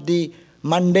giving up the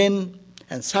mundane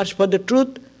and search for the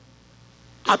truth,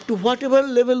 up to whatever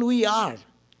level we are,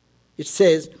 it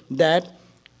says that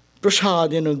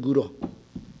prasadena guru,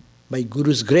 by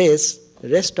Guru's grace,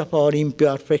 rest of our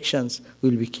imperfections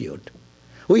will be cured.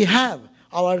 We have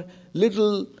our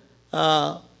little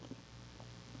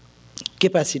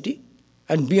capacity,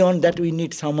 and beyond that we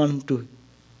need someone to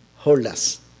hold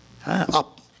us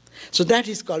up. So that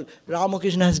is called,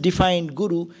 Ramakrishna has defined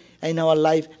Guru in our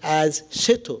life as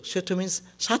Seto. Seto means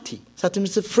Sati. Sati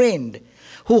means a friend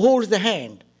who holds the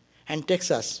hand and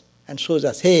takes us and shows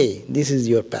us, hey, this is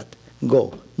your path.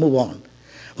 Go, move on.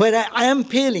 Where I am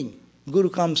failing, Guru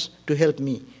comes to help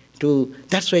me.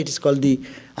 That's why it is called the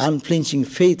unflinching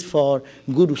faith for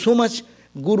Guru. So much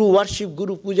Guru worship,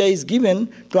 Guru puja is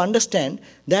given to understand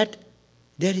that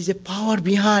there is a power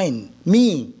behind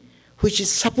me which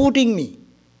is supporting me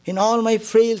in all my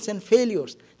frails and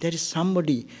failures. There is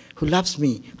somebody who loves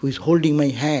me, who is holding my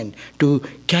hand to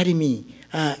carry me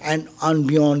and on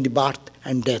beyond the birth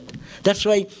and death. That's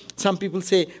why some people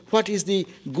say, what is the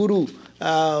Guru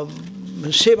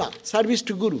seva, service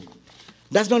to Guru?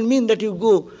 Does not mean that you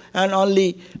go and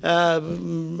only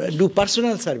do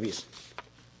personal service.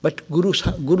 But Guru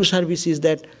service is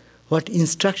that what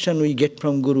instruction we get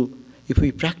from Guru, if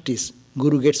we practice,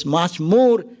 Guru gets much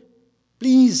more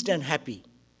pleased and happy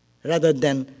rather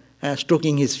than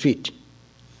stroking his feet.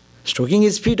 Stroking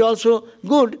his feet also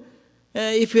good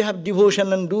if you have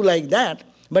devotion and do like that.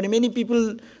 But many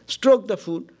people stroke the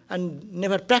foot and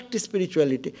never practice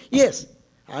spirituality. Yes,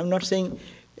 I'm not saying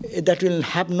that will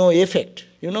have no effect.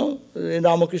 In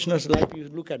Ramakrishna's life, you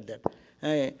look at that.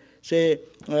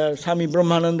 Swami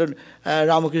Brahmananda,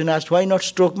 Ramakrishna asked, why not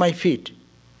stroke my feet?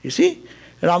 You see?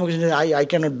 Ramakrishna said, I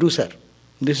cannot do, sir.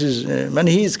 This is, when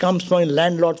he comes from a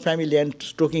landlord family and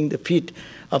stroking the feet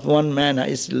of one man,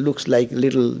 it looks like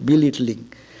little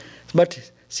belittling.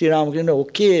 But Sri Ramakrishna,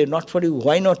 okay, not for you,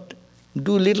 why not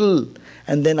do little?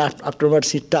 And then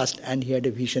afterwards he touched and he had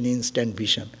a vision, instant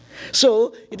vision.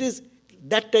 So it is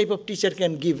that type of teacher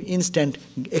can give instant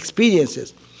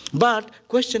experiences. But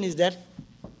question is that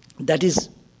is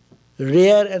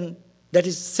rare and that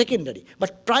is secondary.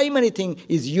 But primary thing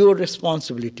is your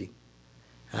responsibility.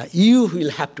 You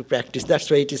will have to practice. That's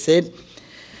why it is said,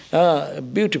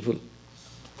 beautiful.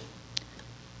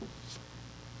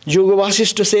 Yoga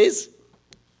Vasishta says,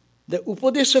 the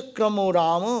Upadesha Kramo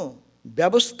Rama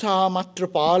Vyavastha Matra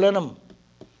Palanam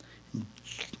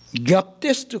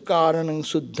Gyaptestu Karanam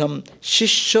Suddham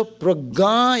Shishya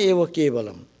Pragya Eva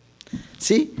Kevalam.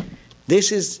 See,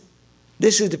 this is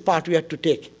This is the part we have to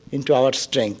take into our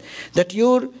strength. That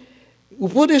your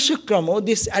Upadeshakramo,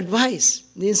 this advice,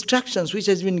 the instructions which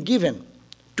has been given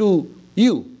to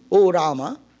you, O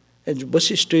Rama, as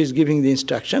Vasishtha is giving the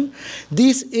instruction,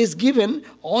 this is given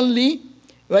only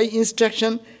by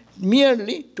instruction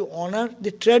merely to honor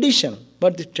the tradition.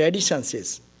 But the tradition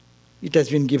says it has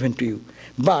been given to you.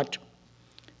 But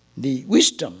the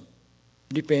wisdom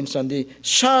depends on the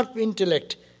sharp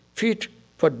intellect fit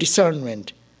for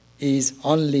discernment is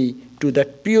only to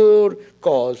that pure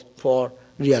cause for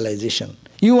realization.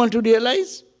 You want to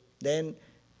realize? Then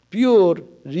pure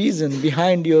reason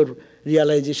behind your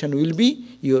realization will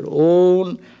be your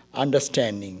own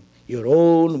understanding, your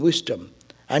own wisdom.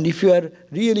 And if you are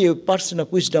really a person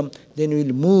of wisdom, then you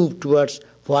will move towards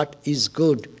what is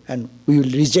good and we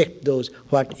will reject those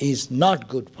what is not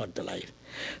good for the life.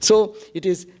 So it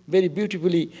is very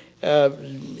beautifully,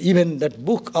 even that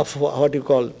book of what you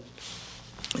call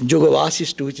Yoga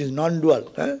Vasishtha, which is non-dual.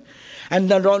 And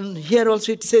then here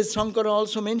also it says, Shankara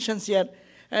also mentions here,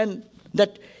 and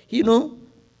that, this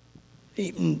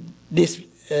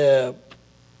Yoga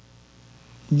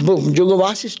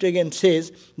Vasishtha again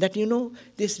says that,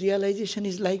 this realization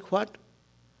is like what?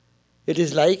 It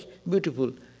is like,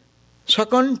 beautiful,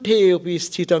 Sakante opi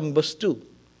sthitang vastu,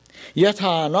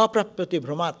 yatha na prapyate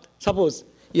brahmat. Suppose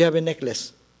you have a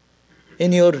necklace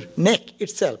in your neck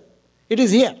itself. It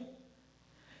is here.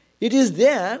 It is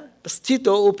there,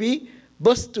 sthito opi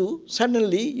vastu,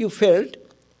 suddenly you felt,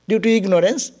 due to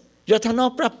ignorance, yatha na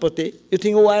prapyate. You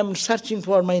think, oh, I am searching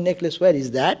for my necklace, where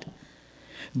is that?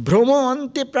 Brahma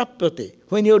ante prapyate.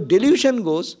 When your delusion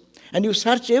goes and you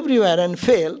search everywhere and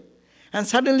fail, and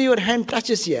suddenly your hand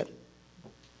touches here,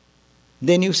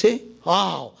 then you say,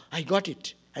 oh, I got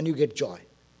it, and you get joy.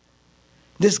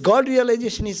 This God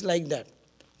realization is like that.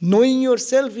 Knowing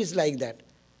yourself is like that.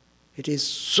 It is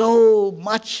so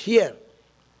much here.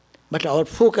 But our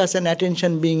focus and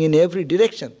attention being in every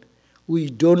direction, we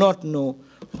do not know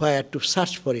where to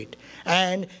search for it.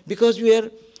 And because we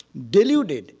are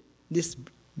deluded, this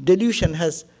delusion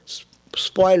has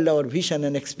spoiled our vision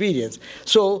and experience.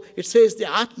 So it says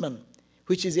the Atman,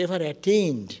 which is ever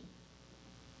attained,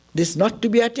 this is not to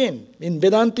be attained. In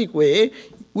Vedantic way,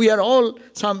 we are all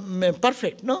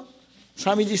perfect, no?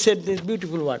 Swamiji said this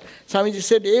beautiful word. Swamiji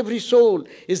said every soul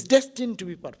is destined to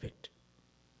be perfect.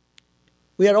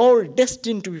 We are all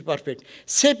destined to be perfect.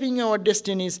 Shaping our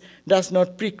destinies does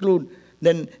not preclude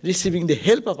then receiving the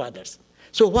help of others.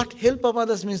 So what help of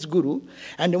others means Guru.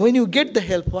 And when you get the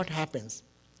help, what happens?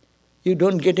 You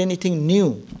don't get anything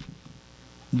new.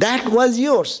 That was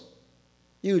yours.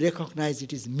 You recognize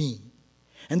it is me.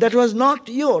 And that was not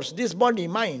yours, this body,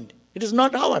 mind. It is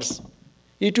not ours.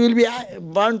 It will be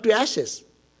burned to ashes.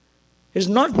 It is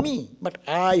not me, but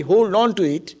I hold on to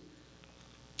it,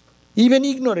 even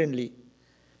ignorantly.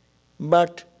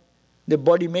 But the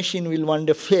body machine will one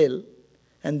day fail,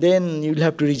 and then you will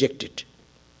have to reject it.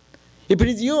 If it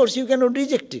is yours, you cannot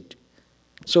reject it.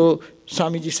 So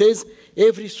Swamiji says,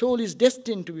 every soul is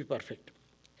destined to be perfect.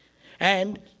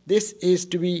 And this is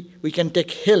to be, we can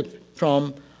take help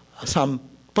from some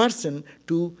person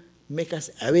to make us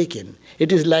awaken.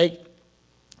 It is like,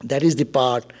 that is the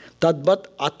part, Tadvat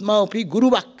Atma Upi Guru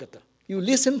Vakkata. You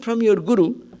listen from your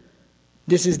Guru,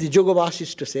 this is the Yoga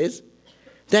Vasishtha says,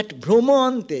 that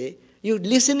Brahmante, you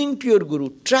listening to your Guru,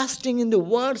 trusting in the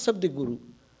words of the Guru,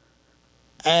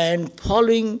 and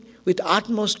following with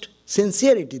utmost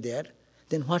sincerity there,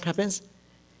 then what happens?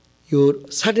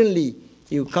 Suddenly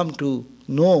you come to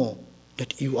know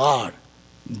that you are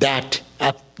that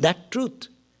truth,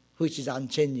 which is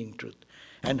unchanging truth.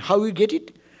 And how you get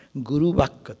it? Guru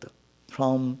Vakkata,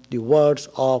 from the words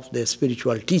of the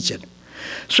spiritual teacher.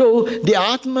 So the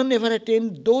Atman never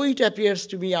attained, though it appears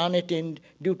to be unattained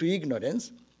due to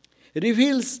ignorance,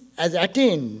 reveals as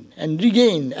attained and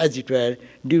regained, as it were,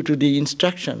 due to the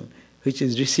instruction which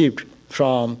is received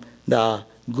from the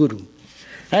Guru.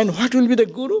 And what will be the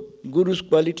Guru? Guru's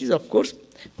qualities, of course.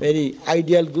 Very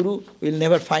ideal Guru will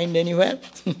never find anywhere.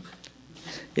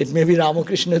 It may be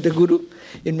Ramakrishna the Guru,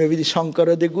 it may be the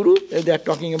Shankara the Guru, they are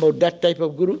talking about that type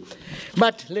of Guru.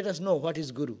 But let us know what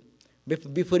is Guru.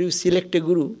 Before you select a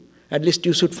Guru, at least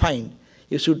you should find.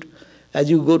 You should, as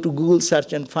you go to Google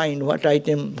search and find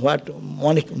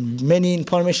many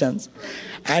informations,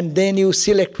 and then you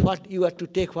select what you are to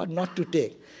take, what not to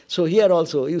take. So here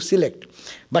also you select.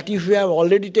 But if you have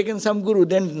already taken some Guru,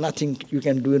 then nothing you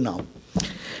can do now.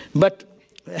 But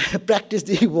practice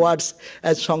the words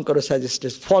as Shankara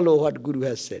suggested. Follow what Guru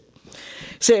has said.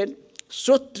 Said,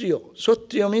 Sotriyo.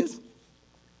 Sotriyo means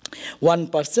one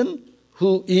person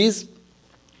who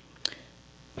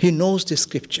knows the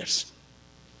scriptures.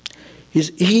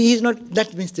 He is not,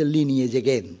 that means the lineage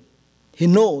again. He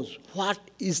knows what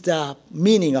is the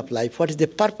meaning of life, what is the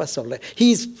purpose of life.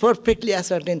 He is perfectly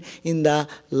ascertained in the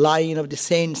line of the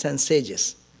saints and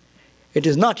sages. It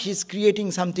is not he is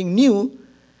creating something new,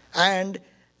 and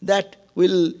that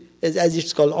will, as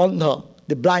it's called, andha,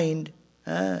 the blind,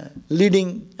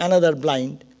 leading another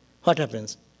blind. What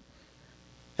happens?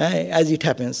 As it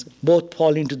happens, both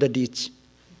fall into the ditch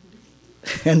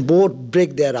and both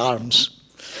break their arms.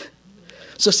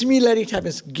 So similarly it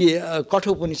happens,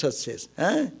 Kathopanishad says,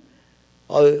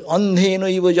 andheno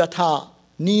iva jatha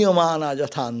niyamana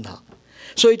jathandha.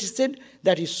 So it is said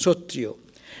that is Sotriyo.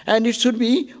 And it should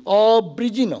be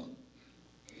abrijino.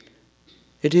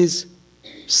 It is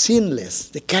sinless,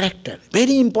 the character.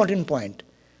 Very important point.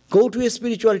 Go to a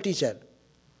spiritual teacher.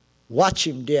 Watch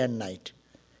him day and night.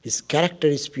 His character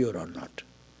is pure or not.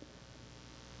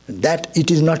 That it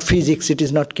is not physics, it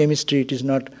is not chemistry, it is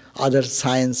not other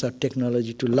science or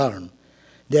technology to learn.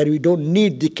 There we don't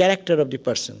need the character of the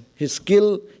person. His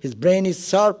skill, his brain is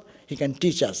sharp, he can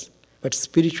teach us. But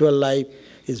spiritual life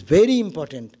is very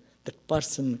important. That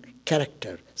person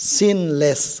character,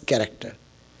 sinless character.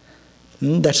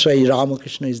 That's why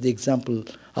Ramakrishna is the example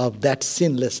of that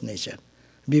sinless nature.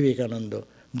 Vivekananda,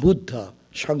 Buddha,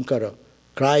 Shankara,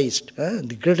 Christ,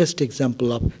 the greatest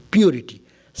example of purity,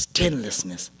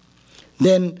 stainlessness.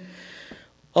 Then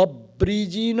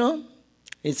abrijino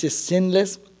is a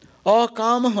sinless.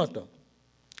 Akamahato.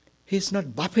 He is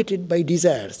not buffeted by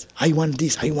desires. I want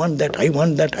this, I want that, I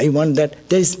want that, I want that.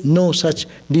 There is no such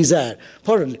desire.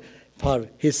 For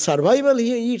his survival,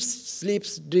 he eats,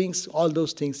 sleeps, drinks, all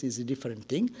those things is a different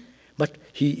thing. But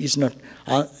he is not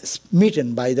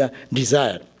smitten by the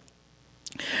desire.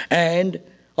 And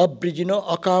abrijino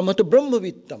akamato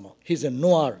brahmavittama. He is a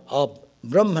knower of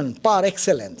Brahman par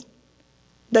excellence.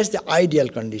 That's the ideal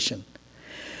condition.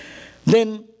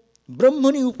 Then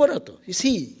Brahmani uparato. You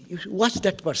see, you watch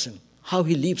that person, how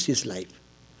he lives his life.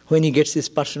 When he gets his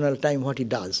personal time, what he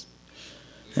does.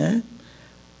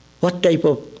 What type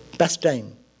of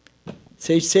pastime.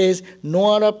 So it says,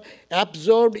 knower of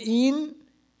absorbed in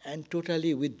and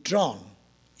totally withdrawn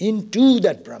into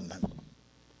that Brahman.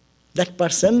 That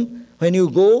person, when you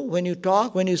go, when you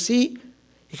talk, when you see,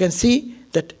 you can see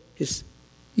that his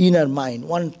inner mind,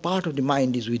 one part of the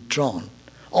mind is withdrawn.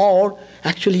 Or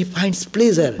actually he finds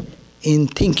pleasure in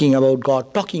thinking about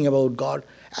God, talking about God,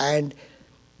 and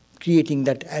creating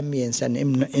that ambience and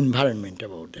environment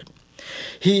about that.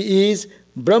 He is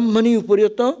Brahmani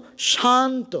uparyato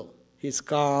shanto. He is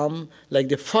calm like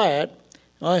the fire.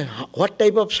 What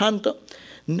type of shanto?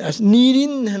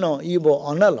 Nirindhano ibo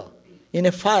anala. In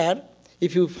a fire,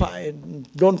 if you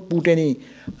don't put any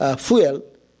fuel,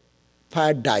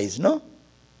 fire dies, no?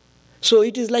 So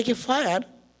it is like a fire,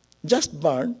 just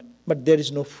burned, but there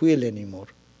is no fuel anymore.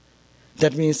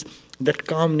 That means that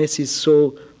calmness is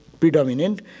so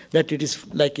predominant that it is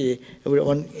like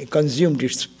one consumed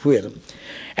its fuel.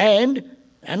 And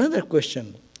another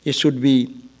question, it should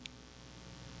be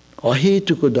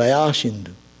ahetuko daya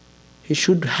sindhu. He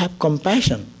should have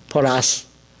compassion for us.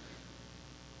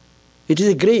 It is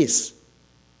a grace.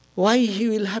 Why he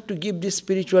will have to give this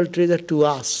spiritual treasure to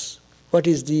us? What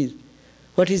is this?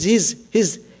 What is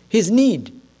his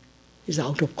need? Is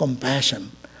out of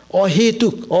compassion. Or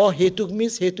hetuk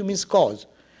means cause.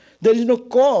 There is no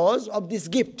cause of this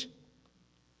gift.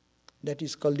 That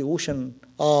is called the ocean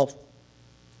of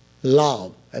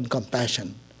love and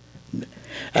compassion.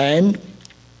 And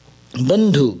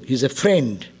bandhu is a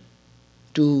friend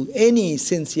to any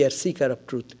sincere seeker of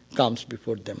truth comes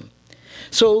before them.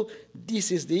 So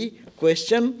this is the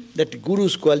question, that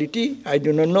guru's quality. I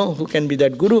do not know who can be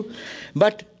that guru,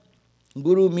 but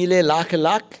guru mile lakh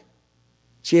lakh,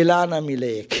 chela na mile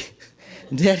ek.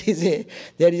 There is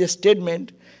a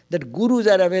statement that gurus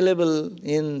are available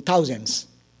in thousands.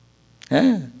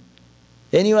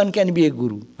 Anyone can be a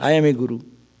guru. I am a guru.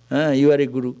 You are a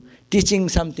guru. Teaching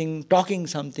something, talking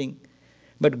something.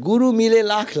 But guru mile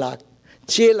lakh lakh,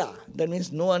 chela, that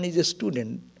means no one is a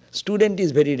student. Student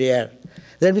is very rare.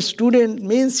 That means student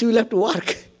means he will have to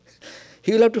work.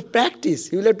 He will have to practice.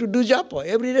 He will have to do japa.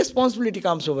 Every responsibility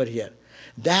comes over here.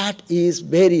 That is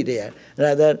very rare.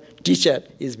 Rather, teacher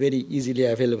is very easily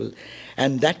available.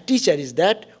 And that teacher is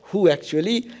that who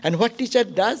actually, and what teacher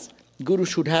does, guru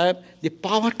should have the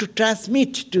power to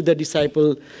transmit to the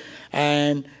disciple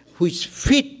and who is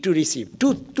fit to receive.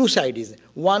 Two sides.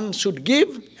 One should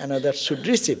give, another should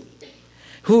receive.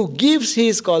 Who gives, he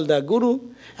is called the guru,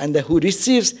 and who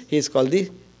receives, he is called the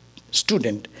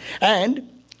student. And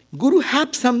guru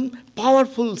have some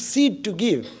powerful seed to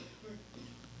give.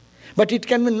 But it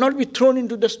cannot be thrown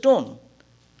into the stone.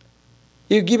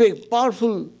 You give a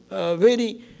powerful,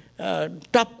 very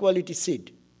top quality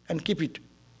seed and keep it.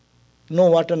 No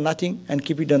water, nothing, and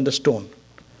keep it on the stone.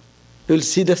 You will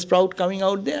see the sprout coming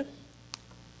out there.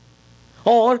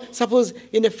 Or suppose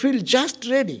in a field just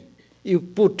ready, you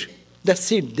put the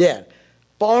seed there.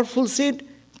 Powerful seed,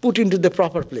 put into the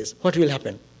proper place. What will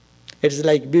happen? It is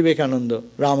like Vivekananda,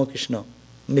 Ramakrishna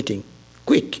meeting.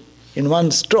 Quick, in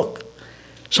one stroke.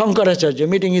 Shankaracharya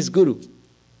meeting his guru.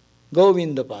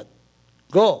 Govindapad.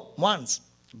 Go, once.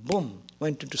 Boom,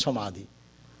 went into Samadhi.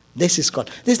 This is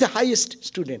the highest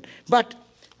student. But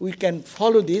we can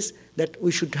follow this, that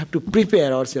we should have to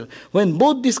prepare ourselves. When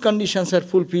both these conditions are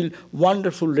fulfilled,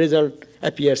 wonderful result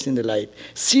appears in the life.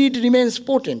 Seed remains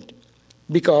potent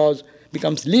because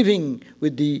becomes living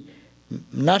with the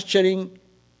nurturing,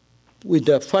 with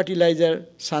the fertilizer,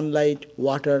 sunlight,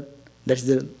 water. That is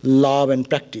the love and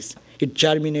practice. It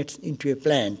germinates into a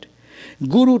plant.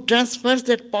 Guru transfers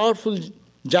that powerful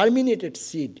germinated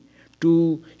seed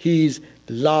to his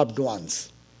loved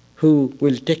ones who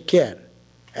will take care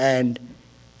and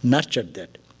nurture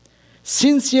that.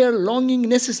 Sincere longing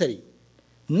necessary,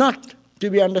 not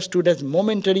to be understood as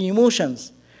momentary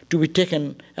emotions, to be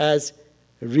taken as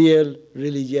real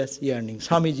religious yearning.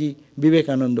 Swamiji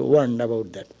Vivekananda warned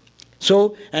about that.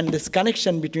 So, and this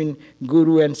connection between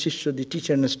Guru and Shishya, the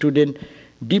teacher and the student,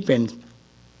 depends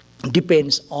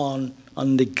on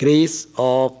the grace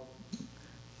of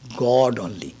God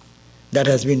only. That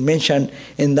has been mentioned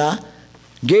in the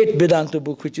Gate Vedanta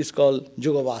book, which is called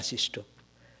Yoga Vasishta.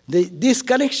 This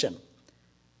connection,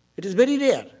 it is very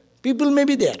rare. People may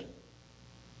be there.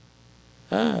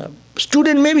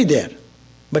 Student may be there.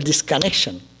 But this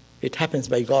connection, it happens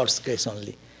by God's grace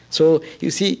only. So,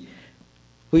 you see,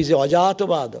 who is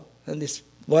Ajatabhada, and this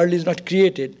world is not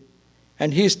created,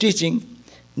 and he is teaching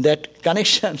that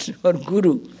connection for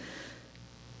Guru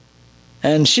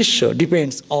and Shishya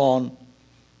depends on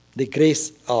the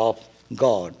grace of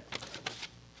God.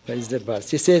 Where is that verse?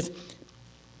 He says,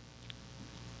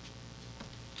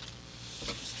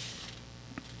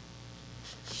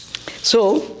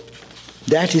 so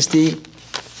that is the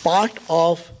part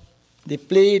of the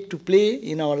play to play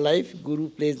in our life. Guru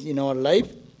plays in our life,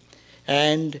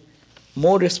 and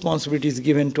more responsibility is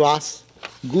given to us.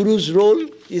 Guru's role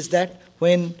is that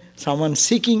when someone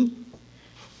seeking,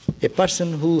 a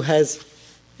person who has,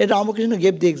 Ramakrishna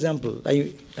gave the example,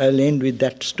 I'll end with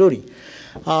that story,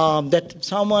 that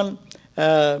someone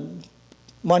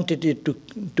wanted it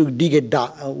to dig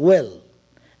a well,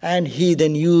 and he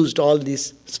then used all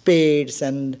these spades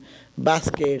and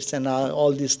baskets and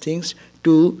all these things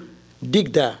to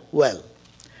dig the well.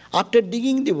 After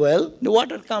digging the well, the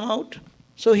water come out.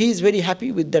 So he is very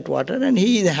happy with that water, and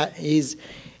he is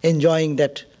enjoying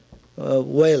that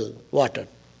well water.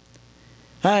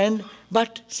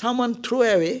 But someone threw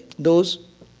away those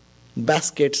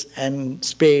baskets and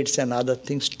spades and other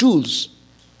things, tools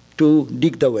to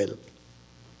dig the well.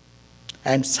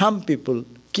 And some people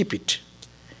keep it.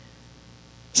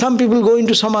 Some people go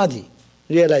into samadhi,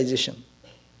 realization.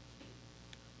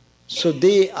 So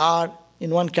they are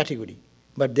in one category.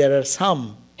 But there are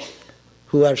some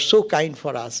who are so kind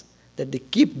for us that they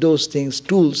keep those things,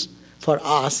 tools, for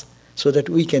us, so that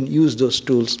we can use those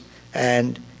tools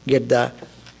and get the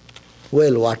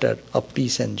well water of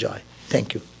peace and joy.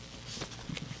 Thank you.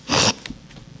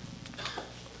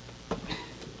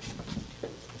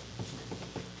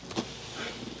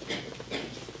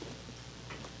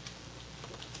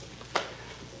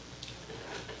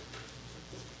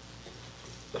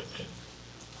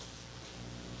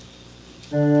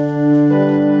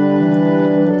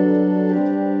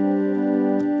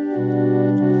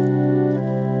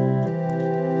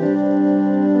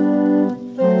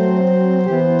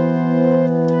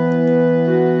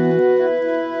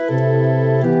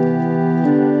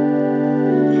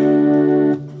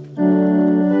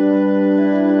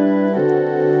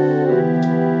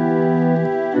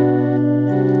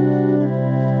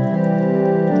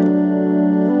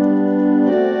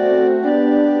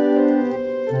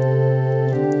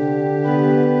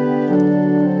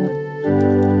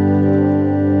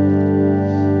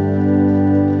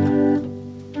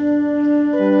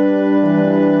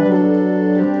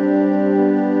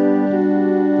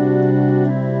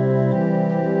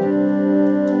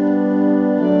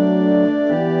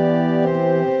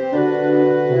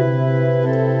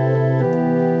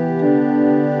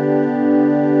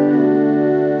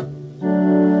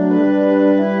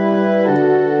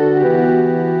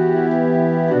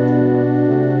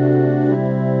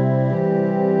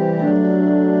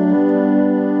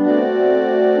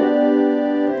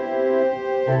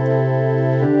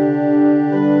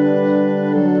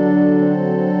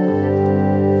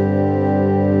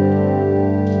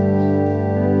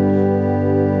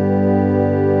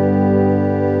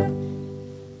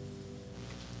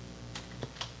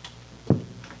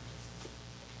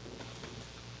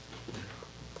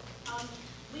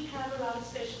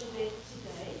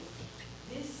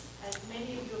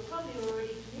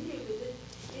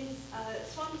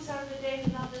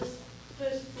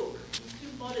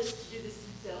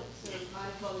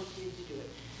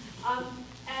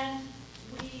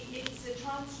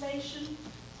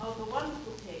 of a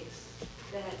wonderful text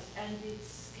that, and it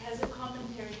has a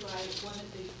commentary by one of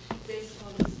the best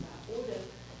scholars of our order,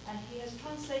 and he has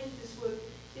translated this work.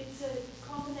 It's a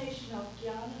combination of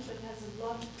jnana, but has a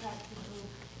lot of practical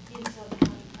hints on how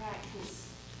to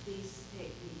practice these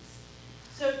techniques.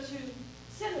 So to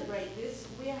celebrate this,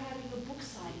 we are having a book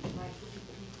signing like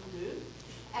people do,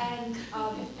 and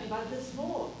but there's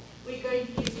more. We're going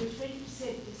to give you a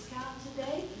 20% discount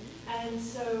today, and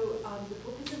so the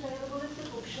book is available at the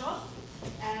bookshop,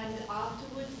 and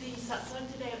afterwards the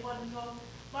satsang today at 1 o'clock,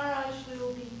 Maharaj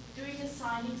will be doing a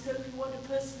signing, so if you want a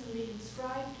personally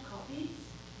inscribed copy,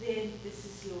 then this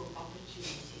is your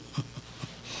opportunity.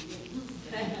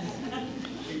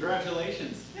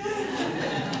 Congratulations.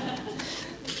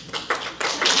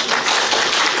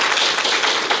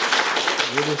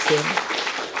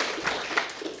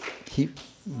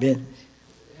 Ben.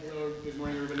 Hello, good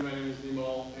morning everybody. My name is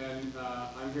Nimal, and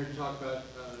I'm here to talk about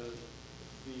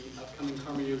the upcoming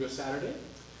Karma Yoga Saturday,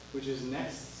 which is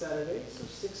next Saturday, so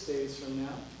 6 days from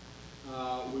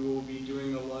now. We will be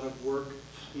doing a lot of work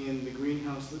in the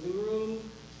greenhouse living room,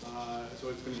 so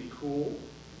it's going to be cool.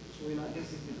 It's really nice.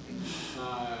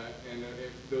 And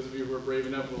if those of you who are brave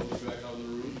enough, we'll be back out in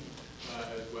the room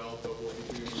as well, but we'll be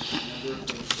doing a number of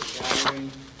things for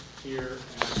gathering here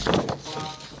at 8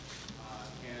 o'clock.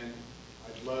 And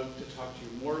I'd love to talk to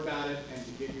you more about it and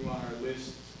to get you on our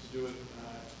list to do it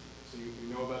so you can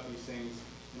know about these things,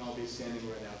 and I'll be standing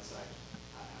right outside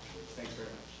afterwards. Thanks very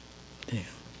much.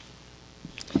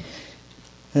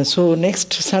 Yeah. So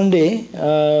next Sunday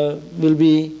will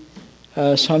be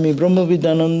Swami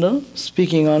Brahmavidananda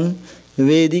speaking on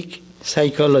Vedic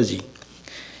psychology.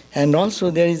 And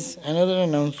also there is another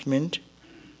announcement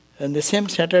on the same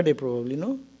Saturday probably,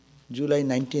 no? July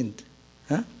 19th.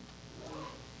 Huh?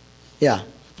 Yeah,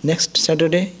 next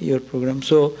Saturday your program.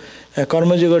 So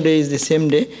Karma Yoga Day is the same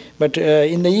day, but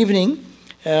in the evening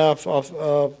of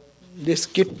this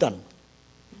Kirtan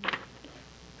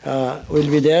will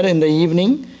be there in the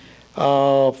evening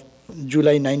of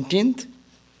July 19th,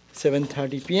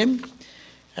 7:30 p.m.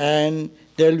 And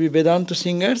there will be Vedanta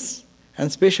singers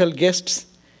and special guests,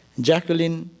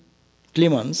 Jacqueline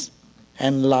Clemens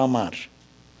and Lamar.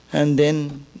 And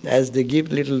then as they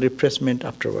give little refreshment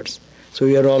afterwards. So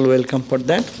we are all welcome for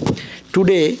that.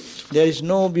 Today there is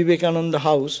no Vivekananda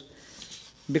house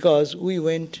because we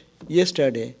went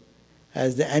yesterday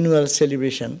as the annual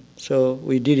celebration. So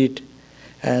we did it.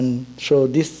 And so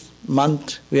this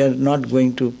month we are not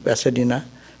going to Pasadena,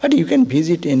 but you can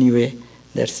visit anyway.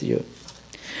 That's you.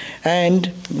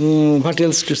 And what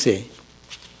else to say?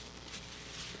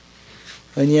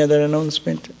 Any other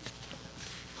announcement?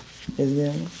 Is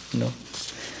there any? No.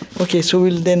 Okay, so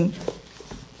we'll then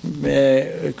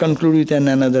conclude with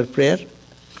another prayer.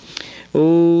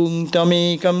 Om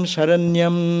tamekam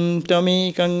saranyam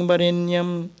tamekam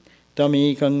varenyam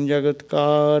tamekam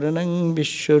jagatkaranam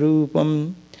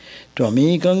vishwarupam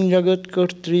tamekam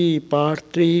jagatkartri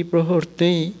partri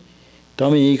prahurti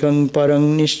tamekam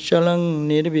parang nischalang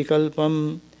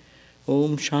nirvikalpam.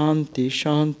 Om shanti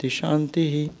shanti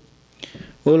shanti.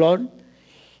 O Lord,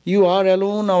 you are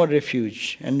alone our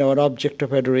refuge and our object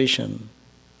of adoration.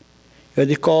 You are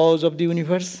the cause of the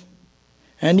universe,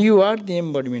 and you are the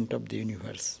embodiment of the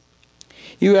universe.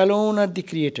 You alone are the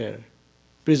creator,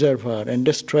 preserver, and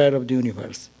destroyer of the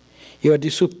universe. You are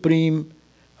the supreme,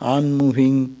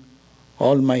 unmoving,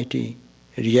 almighty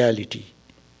reality.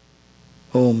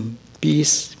 Om,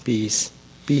 peace, peace,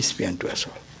 peace be unto us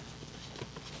all.